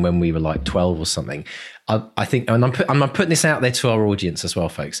cards from when we were like 12 or something. I think, and I'm putting this out there to our audience as well,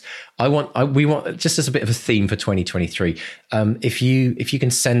 folks. We want we just as a bit of a theme for 2023. If you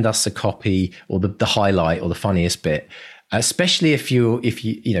can send us a copy or the highlight or the funniest bit. Especially if you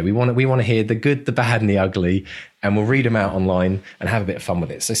we want to hear the good, the bad, and the ugly, and we'll read them out online and have a bit of fun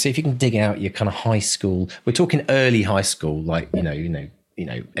with it. So see if you can dig out your kind of high school. We're talking early high school, like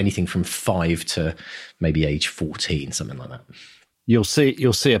anything from 5 to maybe age 14, something like that. You'll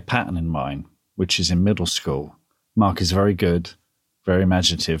see a pattern in mine, which is in middle school. Mark is very good, very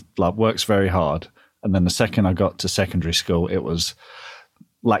imaginative, works very hard, and then the second I got to secondary school, it was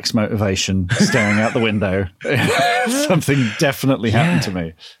lacks motivation, staring out the window. Something definitely happened to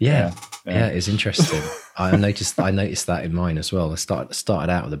me. Yeah, it's interesting. I noticed that in mine as well. I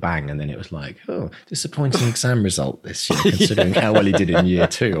started out with a bang, and then it was like, disappointing exam result this year, considering how well he did in year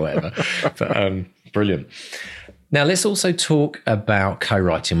 2 or whatever. But brilliant. Now let's also talk about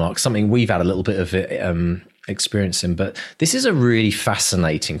co-writing, Mark. Something we've had a little bit of experience in, but this is a really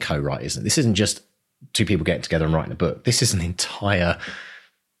fascinating co-write, isn't it? This isn't just two people getting together and writing a book. This is an entire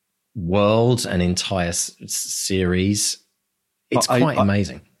world, an entire series. It's quite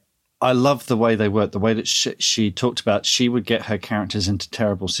amazing. I love the way they work, the way that she talked about she would get her characters into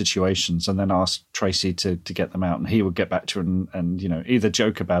terrible situations and then ask Tracy to get them out, and he would get back to her and either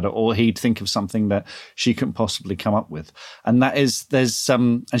joke about it or he'd think of something that she couldn't possibly come up with. And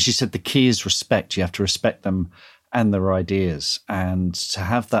and she said the key is respect. You have to respect them and their ideas, and to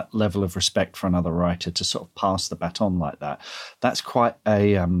have that level of respect for another writer to sort of pass the baton like that, that's quite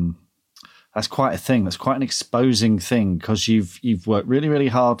a thing. That's quite an exposing thing, because you've worked really, really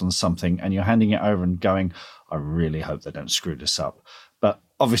hard on something and you're handing it over and going, I really hope they don't screw this up. But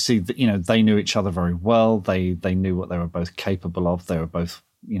obviously, they knew each other very well. They knew what they were both capable of. They were both,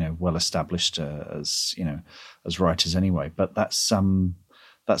 well established as writers anyway. But that's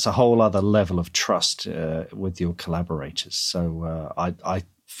a whole other level of trust with your collaborators. So I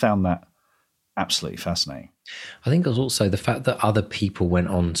found that absolutely fascinating. I think it was also the fact that other people went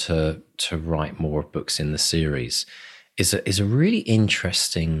on to write more books in the series is a really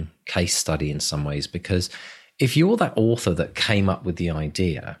interesting case study in some ways, because if you're that author that came up with the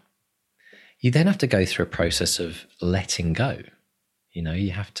idea, you then have to go through a process of letting go.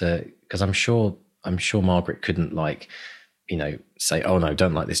 You have to, because I'm sure Margaret couldn't say, oh no,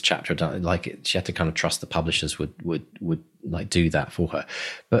 don't like this chapter, don't like it. She had to kind of trust the publishers would like do that for her.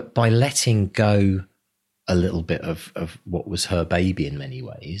 But by letting go a little bit of what was her baby in many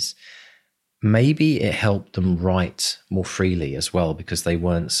ways, maybe it helped them write more freely as well, because they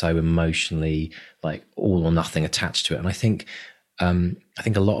weren't so emotionally like all or nothing attached to it. And I think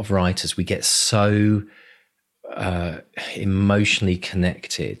a lot of writers, we get so emotionally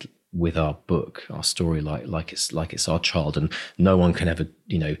connected with our book, our story, like it's our child, and no one can ever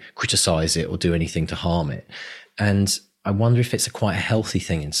criticize it or do anything to harm it. And I wonder if it's quite a healthy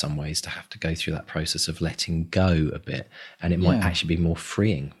thing in some ways to have to go through that process of letting go a bit, and it might actually be more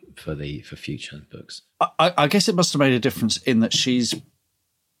freeing for future books. I guess it must have made a difference in that she's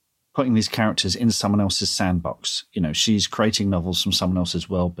putting these characters in someone else's sandbox. She's creating novels from someone else's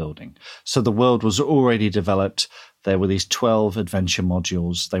world building. So the world was already developed. there were these 12 adventure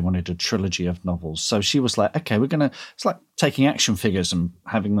modules. They wanted a trilogy of novels. So she was like, okay, it's like taking action figures and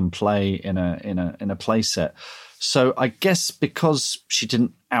having them play in a play set. So I guess because she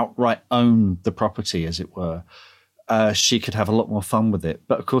didn't outright own the property, as it were, she could have a lot more fun with it.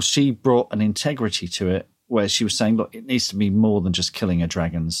 But of course, she brought an integrity to it where she was saying, look, it needs to be more than just killing a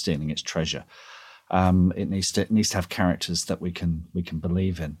dragon and stealing its treasure. It needs to have characters that we can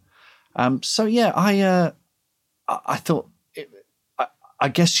believe in. So yeah, I thought, I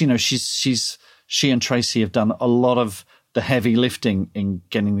guess, she and Tracy have done a lot of the heavy lifting in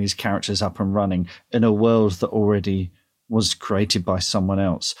getting these characters up and running in a world that already was created by someone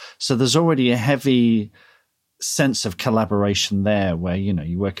else. So there's already a heavy sense of collaboration there where,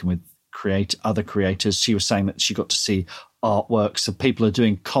 you're working with other creators. She was saying that she got to see artwork. So people are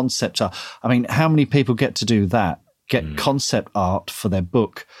doing concept art. I mean, how many people get to do that? Get concept art for their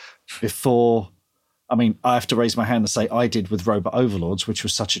book before... I mean, I have to raise my hand and say I did with Robot Overlords, which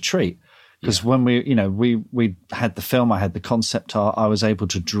was such a treat. Because when we had the film, I had the concept art, I was able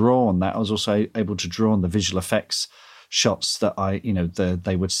to draw on that. I was also able to draw on the visual effects shots that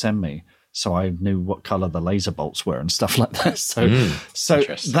they would send me. So I knew what color the laser bolts were and stuff like that. So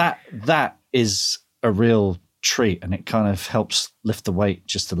that is a real treat, and it kind of helps lift the weight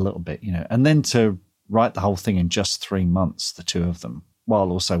just a little bit, And then to write the whole thing in just 3 months, the two of them,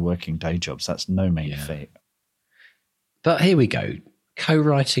 while also working day jobs, that's no mean feat. But here we go.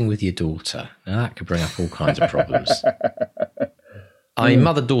 Co-writing with your daughter. Now that could bring up all kinds of problems. I mean,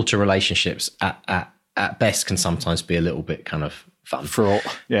 mother-daughter relationships at best can sometimes be a little bit kind of fun. Fraught.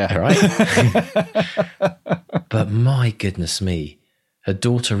 Yeah. Right? But my goodness me, her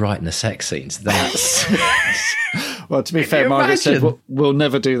daughter writing the sex scenes, that's... Well, to be fair, Margaret said, we'll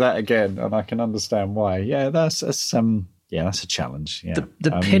never do that again, and I can understand why. Yeah, that's a challenge. Yeah.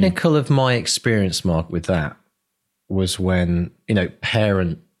 The pinnacle of my experience, Mark, with that was when,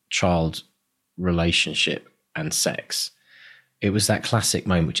 parent-child relationship and sex. It was that classic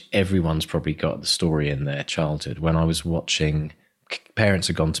moment, which everyone's probably got the story in their childhood, when I was watching, parents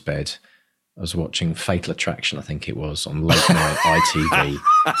had gone to bed, I was watching Fatal Attraction, I think it was, on late night ITV.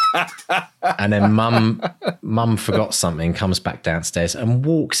 And then mum forgot something, comes back downstairs and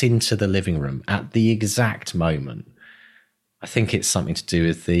walks into the living room at the exact moment. I think it's something to do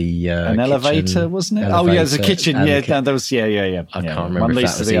with the an elevator, wasn't it? Elevator, yeah, the kitchen. Yeah, there was. Yeah. I can't remember if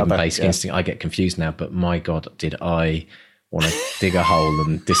that was even Basic Instinct. I get confused now. But my God, did I want to dig a hole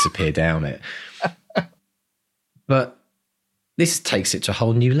and disappear down it? But this takes it to a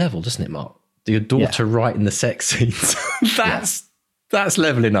whole new level, doesn't it, Mark? Your daughter writing the sex scenes. That's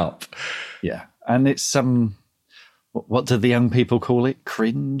leveling up. Yeah, and it's what do the young people call it?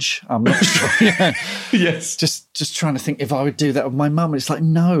 Cringe? I'm not sure. Yes. Just trying to think if I would do that with my mum. It's like,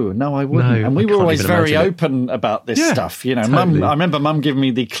 no, I wouldn't. No, and we were always very open about this stuff. Totally. Mum, I remember Mum giving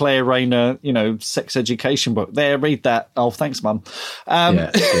me the Claire Rayner, sex education book. There, read that. Oh, thanks, Mum.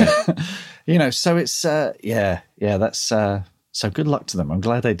 So it's, that's, so good luck to them. I'm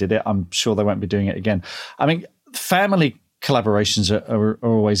glad they did it. I'm sure they won't be doing it again. I mean, family collaborations are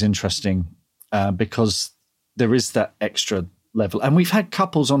always interesting because there is that extra level. And we've had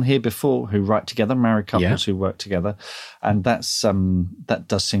couples on here before who write together, married couples who work together. And that's that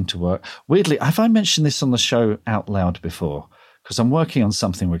does seem to work. Weirdly, have I mentioned this on the show out loud before? Because I'm working on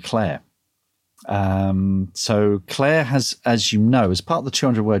something with Claire. So Claire has, as you know, as part of the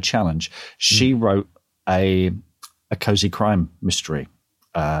 200-word challenge, she wrote a cozy crime mystery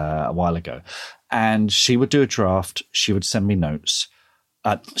a while ago. And she would do a draft. She would send me notes.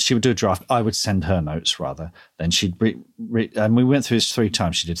 She would do a draft. I would send her notes, rather. Then she'd and we went through this 3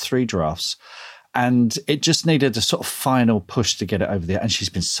 times. She did 3 drafts, and it just needed a sort of final push to get it over there. And she's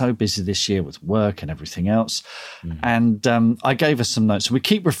been so busy this year with work and everything else. And I gave her some notes. We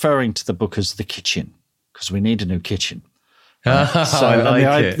keep referring to the book as The Kitchen because we need a new kitchen. So I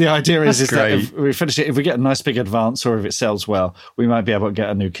like it. The idea is that great. if we finish it, if we get a nice big advance, or if it sells well, we might be able to get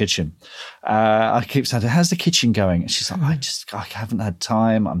a new kitchen. I keep saying, how's the kitchen going? And she's like, I haven't had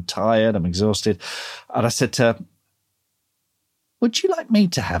time. I'm tired. I'm exhausted. And I said to her, would you like me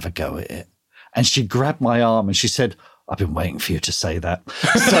to have a go at it? And she grabbed my arm and she said, I've been waiting for you to say that.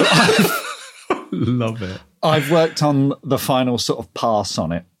 So love it. I've worked on the final sort of pass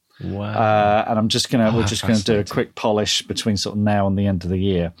on it. Wow. And we're just going to do a quick polish between sort of now and the end of the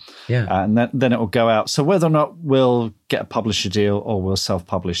year. Yeah. And then it will go out. So whether or not we'll get a publisher deal or we'll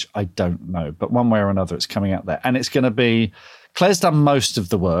self-publish, I don't know. But one way or another, it's coming out there. And it's going to be, Claire's done most of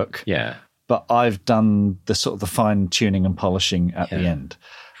the work. Yeah. But I've done the sort of the fine tuning and polishing at the end.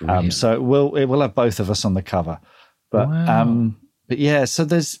 So it will have both of us on the cover. But yeah, so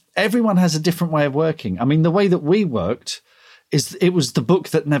everyone has a different way of working. I mean, the way that we worked it was the book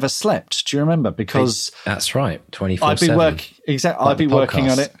that never slept. Do you remember? Because that's right, 24/7. I'd be working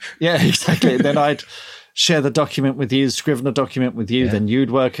on it. Yeah, exactly. And then I'd share the document with you, scriven a document with you, then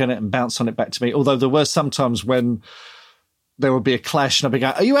you'd work on it and bounce on it back to me. Although there were some times when there would be a clash and I'd be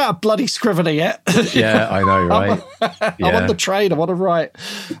going, are you out of bloody Scrivener yet? Yeah, I know, right? I'm on the train, I want to write.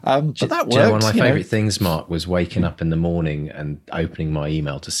 But that worked. One of my favourite things, Mark, was waking up in the morning and opening my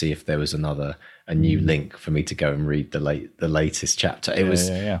email to see if there was a new link for me to go and read the latest chapter. It was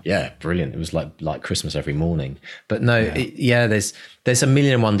brilliant. It was like Christmas every morning. But no, there's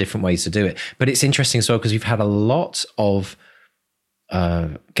 1,001 different ways to do it. But it's interesting as well because we've had a lot of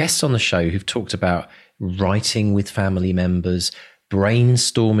guests on the show who've talked about writing with family members,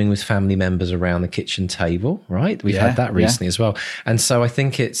 brainstorming with family members around the kitchen table, right? We've had that recently as well. And so I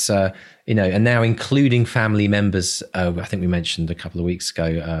think it's, and now including family members, I think we mentioned a couple of weeks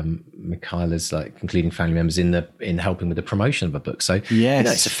ago, Michaela's like including family members in helping with the promotion of a book. So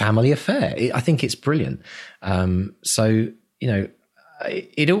it's a family affair. I think it's brilliant. It's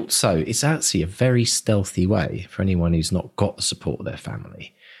actually a very stealthy way for anyone who's not got the support of their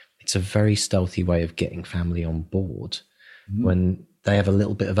family. It's a very stealthy way of getting family on board when they have a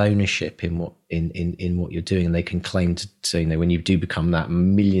little bit of ownership in what you're doing, and they can claim to when you do become that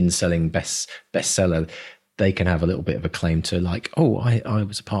million-selling bestseller, they can have a little bit of a claim to like, oh, I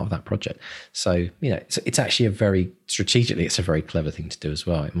was a part of that project. So it's actually strategically, it's a very clever thing to do as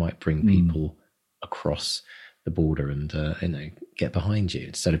well. It might bring people across the border and get behind you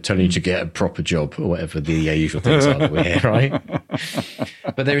instead of telling you to get a proper job or whatever the usual things are that we hear, right?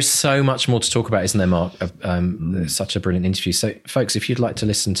 But there is so much more to talk about, isn't there, Mark? Such a brilliant interview. So, folks, if you'd like to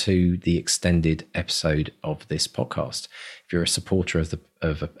listen to the extended episode of this podcast, if you're a supporter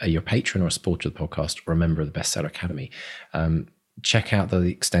you're a patron or a supporter of the podcast or a member of the Bestseller Academy, check out the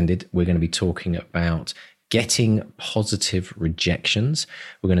extended. We're going to be talking about getting positive rejections.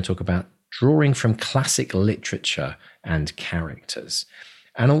 We're going to talk about drawing from classic literature and characters.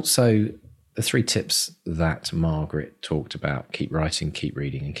 And also the 3 tips that Margaret talked about: keep writing, keep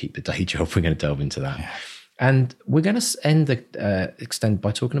reading, and keep the day job. We're going to delve into that. Yeah. And we're going to end the extend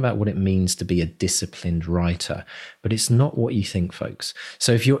by talking about what it means to be a disciplined writer. But it's not what you think, folks.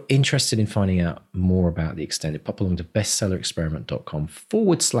 So if you're interested in finding out more about the extended, pop along to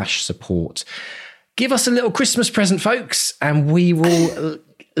bestsellerexperiment.com/support. Give us a little Christmas present, folks, and we will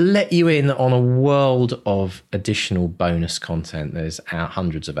let you in on a world of additional bonus content. There's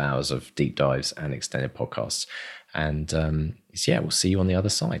hundreds of hours of deep dives and extended podcasts. And we'll see you on the other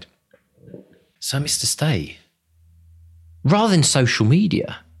side. So, Mr. Stay, rather than social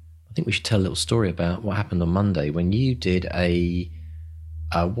media, I think we should tell a little story about what happened on Monday when you did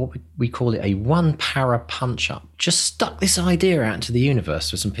what we call it, a 1-para punch-up. Just stuck this idea out into the universe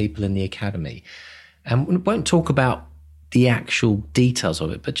for some people in the academy. And we won't talk about the actual details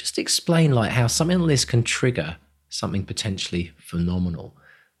of it, but just explain like how something like this can trigger something potentially phenomenal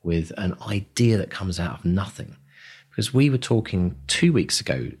with an idea that comes out of nothing. Because we were talking 2 weeks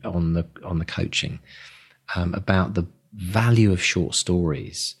ago on the coaching about the value of short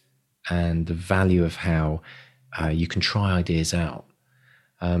stories and the value of how you can try ideas out.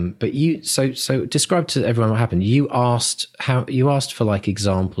 But so describe to everyone what happened. You asked for like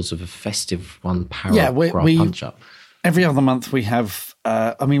examples of a festive 1-para punch up. Every other month we have,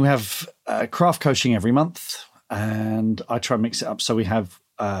 craft coaching every month, and I try and mix it up. So we have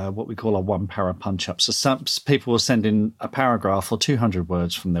what we call a 1-para punch-up. So some people will send in a paragraph or 200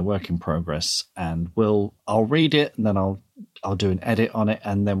 words from their work in progress, and I'll read it, and then I'll do an edit on it,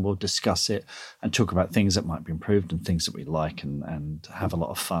 and then we'll discuss it and talk about things that might be improved and things that we like, and have a lot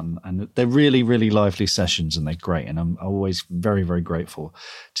of fun. And they're really, really lively sessions, and they're great. And I'm always very, very grateful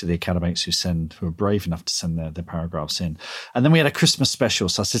to the academics who are brave enough to send their paragraphs in. And then we had a Christmas special.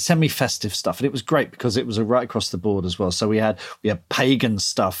 So I said, send me festive stuff. And it was great because it was right across the board as well. So we had pagan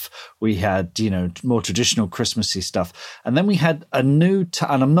stuff. We had, more traditional Christmassy stuff. And then we had a new,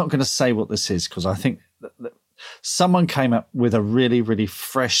 and I'm not going to say what this is because I think that someone came up with a really, really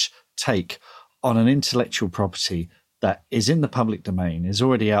fresh take on an intellectual property that is in the public domain, is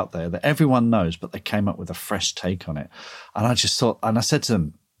already out there, that everyone knows, but they came up with a fresh take on it. And I just thought, and I said to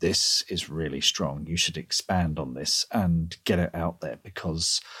them, this is really strong. You should expand on this and get it out there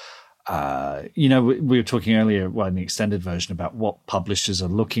because, we were talking earlier, in the extended version about what publishers are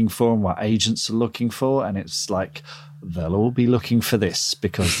looking for and what agents are looking for. And it's like, they'll all be looking for this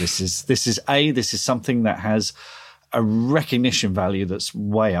because this is something that has a recognition value that's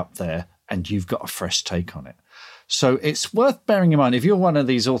way up there, and you've got a fresh take on it. So it's worth bearing in mind if you're one of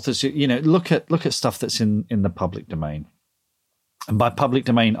these authors. Look at stuff that's in the public domain. And by public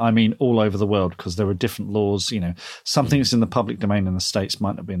domain, I mean all over the world, because there are different laws. You know, something that's in the public domain in the States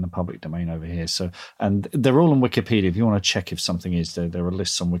might not be in the public domain over here. So, and they're all on Wikipedia. If you want to check if something is, there are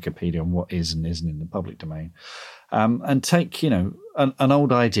lists on Wikipedia on what is and isn't in the public domain. And take, you know, an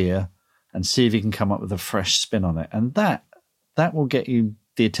old idea and see if you can come up with a fresh spin on it. And that will get you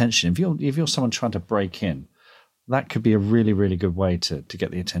the attention. If you're someone trying to break in, that could be a really, really good way to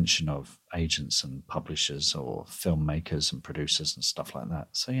get the attention of agents and publishers or filmmakers and producers and stuff like that.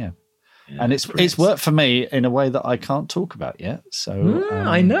 So, yeah. And it's worked for me in a way that I can't talk about yet. So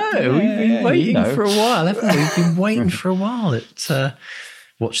I know. We've been waiting for a while, haven't we? We've been waiting for a while.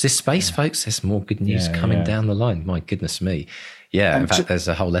 Watch this space, folks. There's more good news coming down the line. My goodness me. Yeah, in fact, there's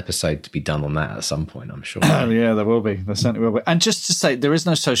a whole episode to be done on that at some point, I'm sure. Oh, yeah, there will be. There certainly will be. And just to say, there is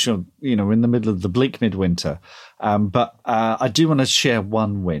no social, you know, in the middle of the bleak midwinter. But I do want to share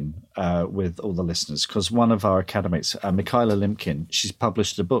one win with all the listeners, because one of our academics, Michaela Limkin, she's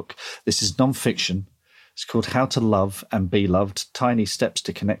published a book. This is nonfiction. It's called How to Love and Be Loved, Tiny Steps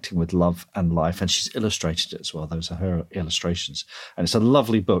to Connecting with Love and Life. And she's illustrated it as well. Those are her illustrations. And it's a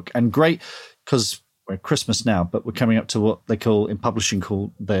lovely book and great, because we're at Christmas now, but we're coming up to what they call in publishing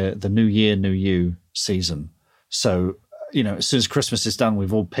called the New Year, New You season. So, you know, as soon as Christmas is done,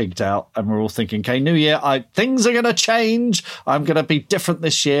 we've all pigged out and we're all thinking, okay, New Year, things are going to change. I'm going to be different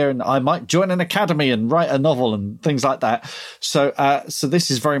this year, and I might join an academy and write a novel and things like that. So this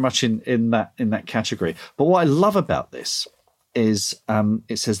is very much in that category. But what I love about this is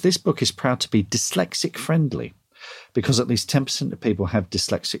it says this book is proud to be dyslexic friendly, because at least 10% of people have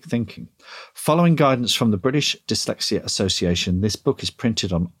dyslexic thinking. Following guidance from the British Dyslexia Association, this book is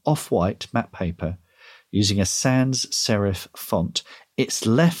printed on off-white matte paper using a sans serif font. It's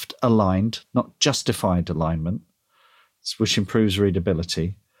left-aligned, not justified alignment, which improves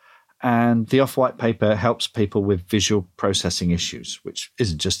readability. And the off-white paper helps people with visual processing issues, which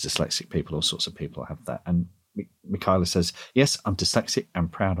isn't just dyslexic people. All sorts of people have that. And Michaela says, yes, I'm dyslexic. I'm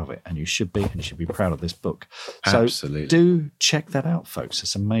proud of it. And you should be. And you should be proud of this book. Absolutely. So do check that out, folks.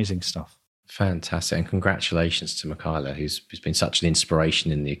 It's amazing stuff. Fantastic. And congratulations to Michaela, who's been such an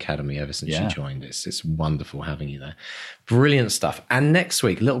inspiration in the Academy ever since she joined us. It's wonderful having you there. Brilliant stuff. And next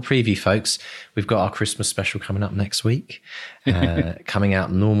week, little preview, folks, we've got our Christmas special coming up next week, coming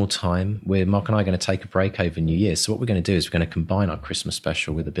out normal time, where Mark and I are going to take a break over New Year's. So what we're going to do is we're going to combine our Christmas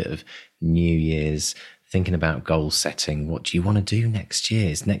special with a bit of New Year's, thinking about goal setting. What do you want to do next year?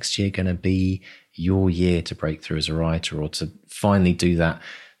 Is next year going to be your year to break through as a writer, or to finally do that,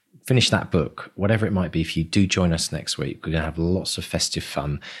 finish that book, whatever it might be? If you do join us next week, we're going to have lots of festive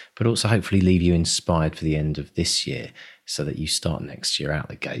fun, but also hopefully leave you inspired for the end of this year so that you start next year out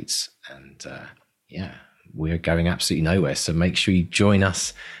the gates. And we're going absolutely nowhere. So make sure you join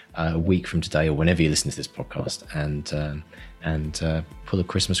us a week from today, or whenever you listen to this podcast, and pull a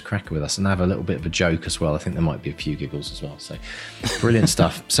Christmas cracker with us and have a little bit of a joke as well. I think there might be a few giggles as well. So brilliant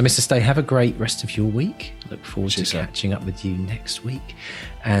stuff. So Mr. Stay, have a great rest of your week. Look forward to catching up with you next week.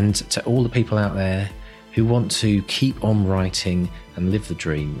 And to all the people out there who want to keep on writing and live the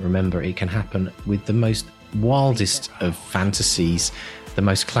dream, remember it can happen with the most wildest of fantasies, the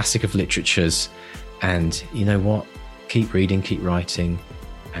most classic of literatures. And you know what? Keep reading, keep writing,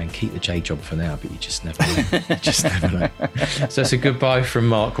 and keep the J job for now, but you just never know. You just never know. So it's a goodbye from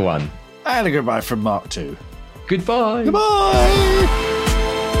Mark 1. And a goodbye from Mark 2. Goodbye. Goodbye.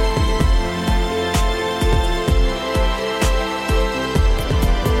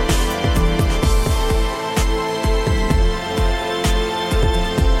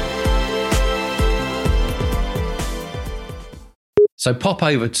 So pop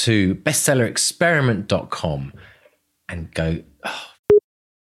over to bestsellerexperiment.com and go...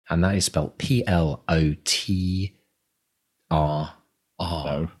 And that is spelled Plotr.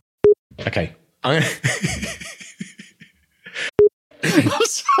 No. Okay.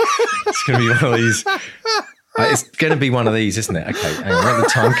 It's going to be one of these. It's going to be one of these, isn't it? Okay. Hang on, let the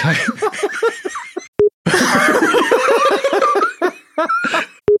time go.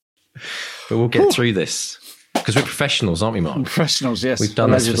 But we'll get through this, because we're professionals, aren't we, Mark? Professionals, yes. We've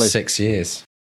done this for 6 years.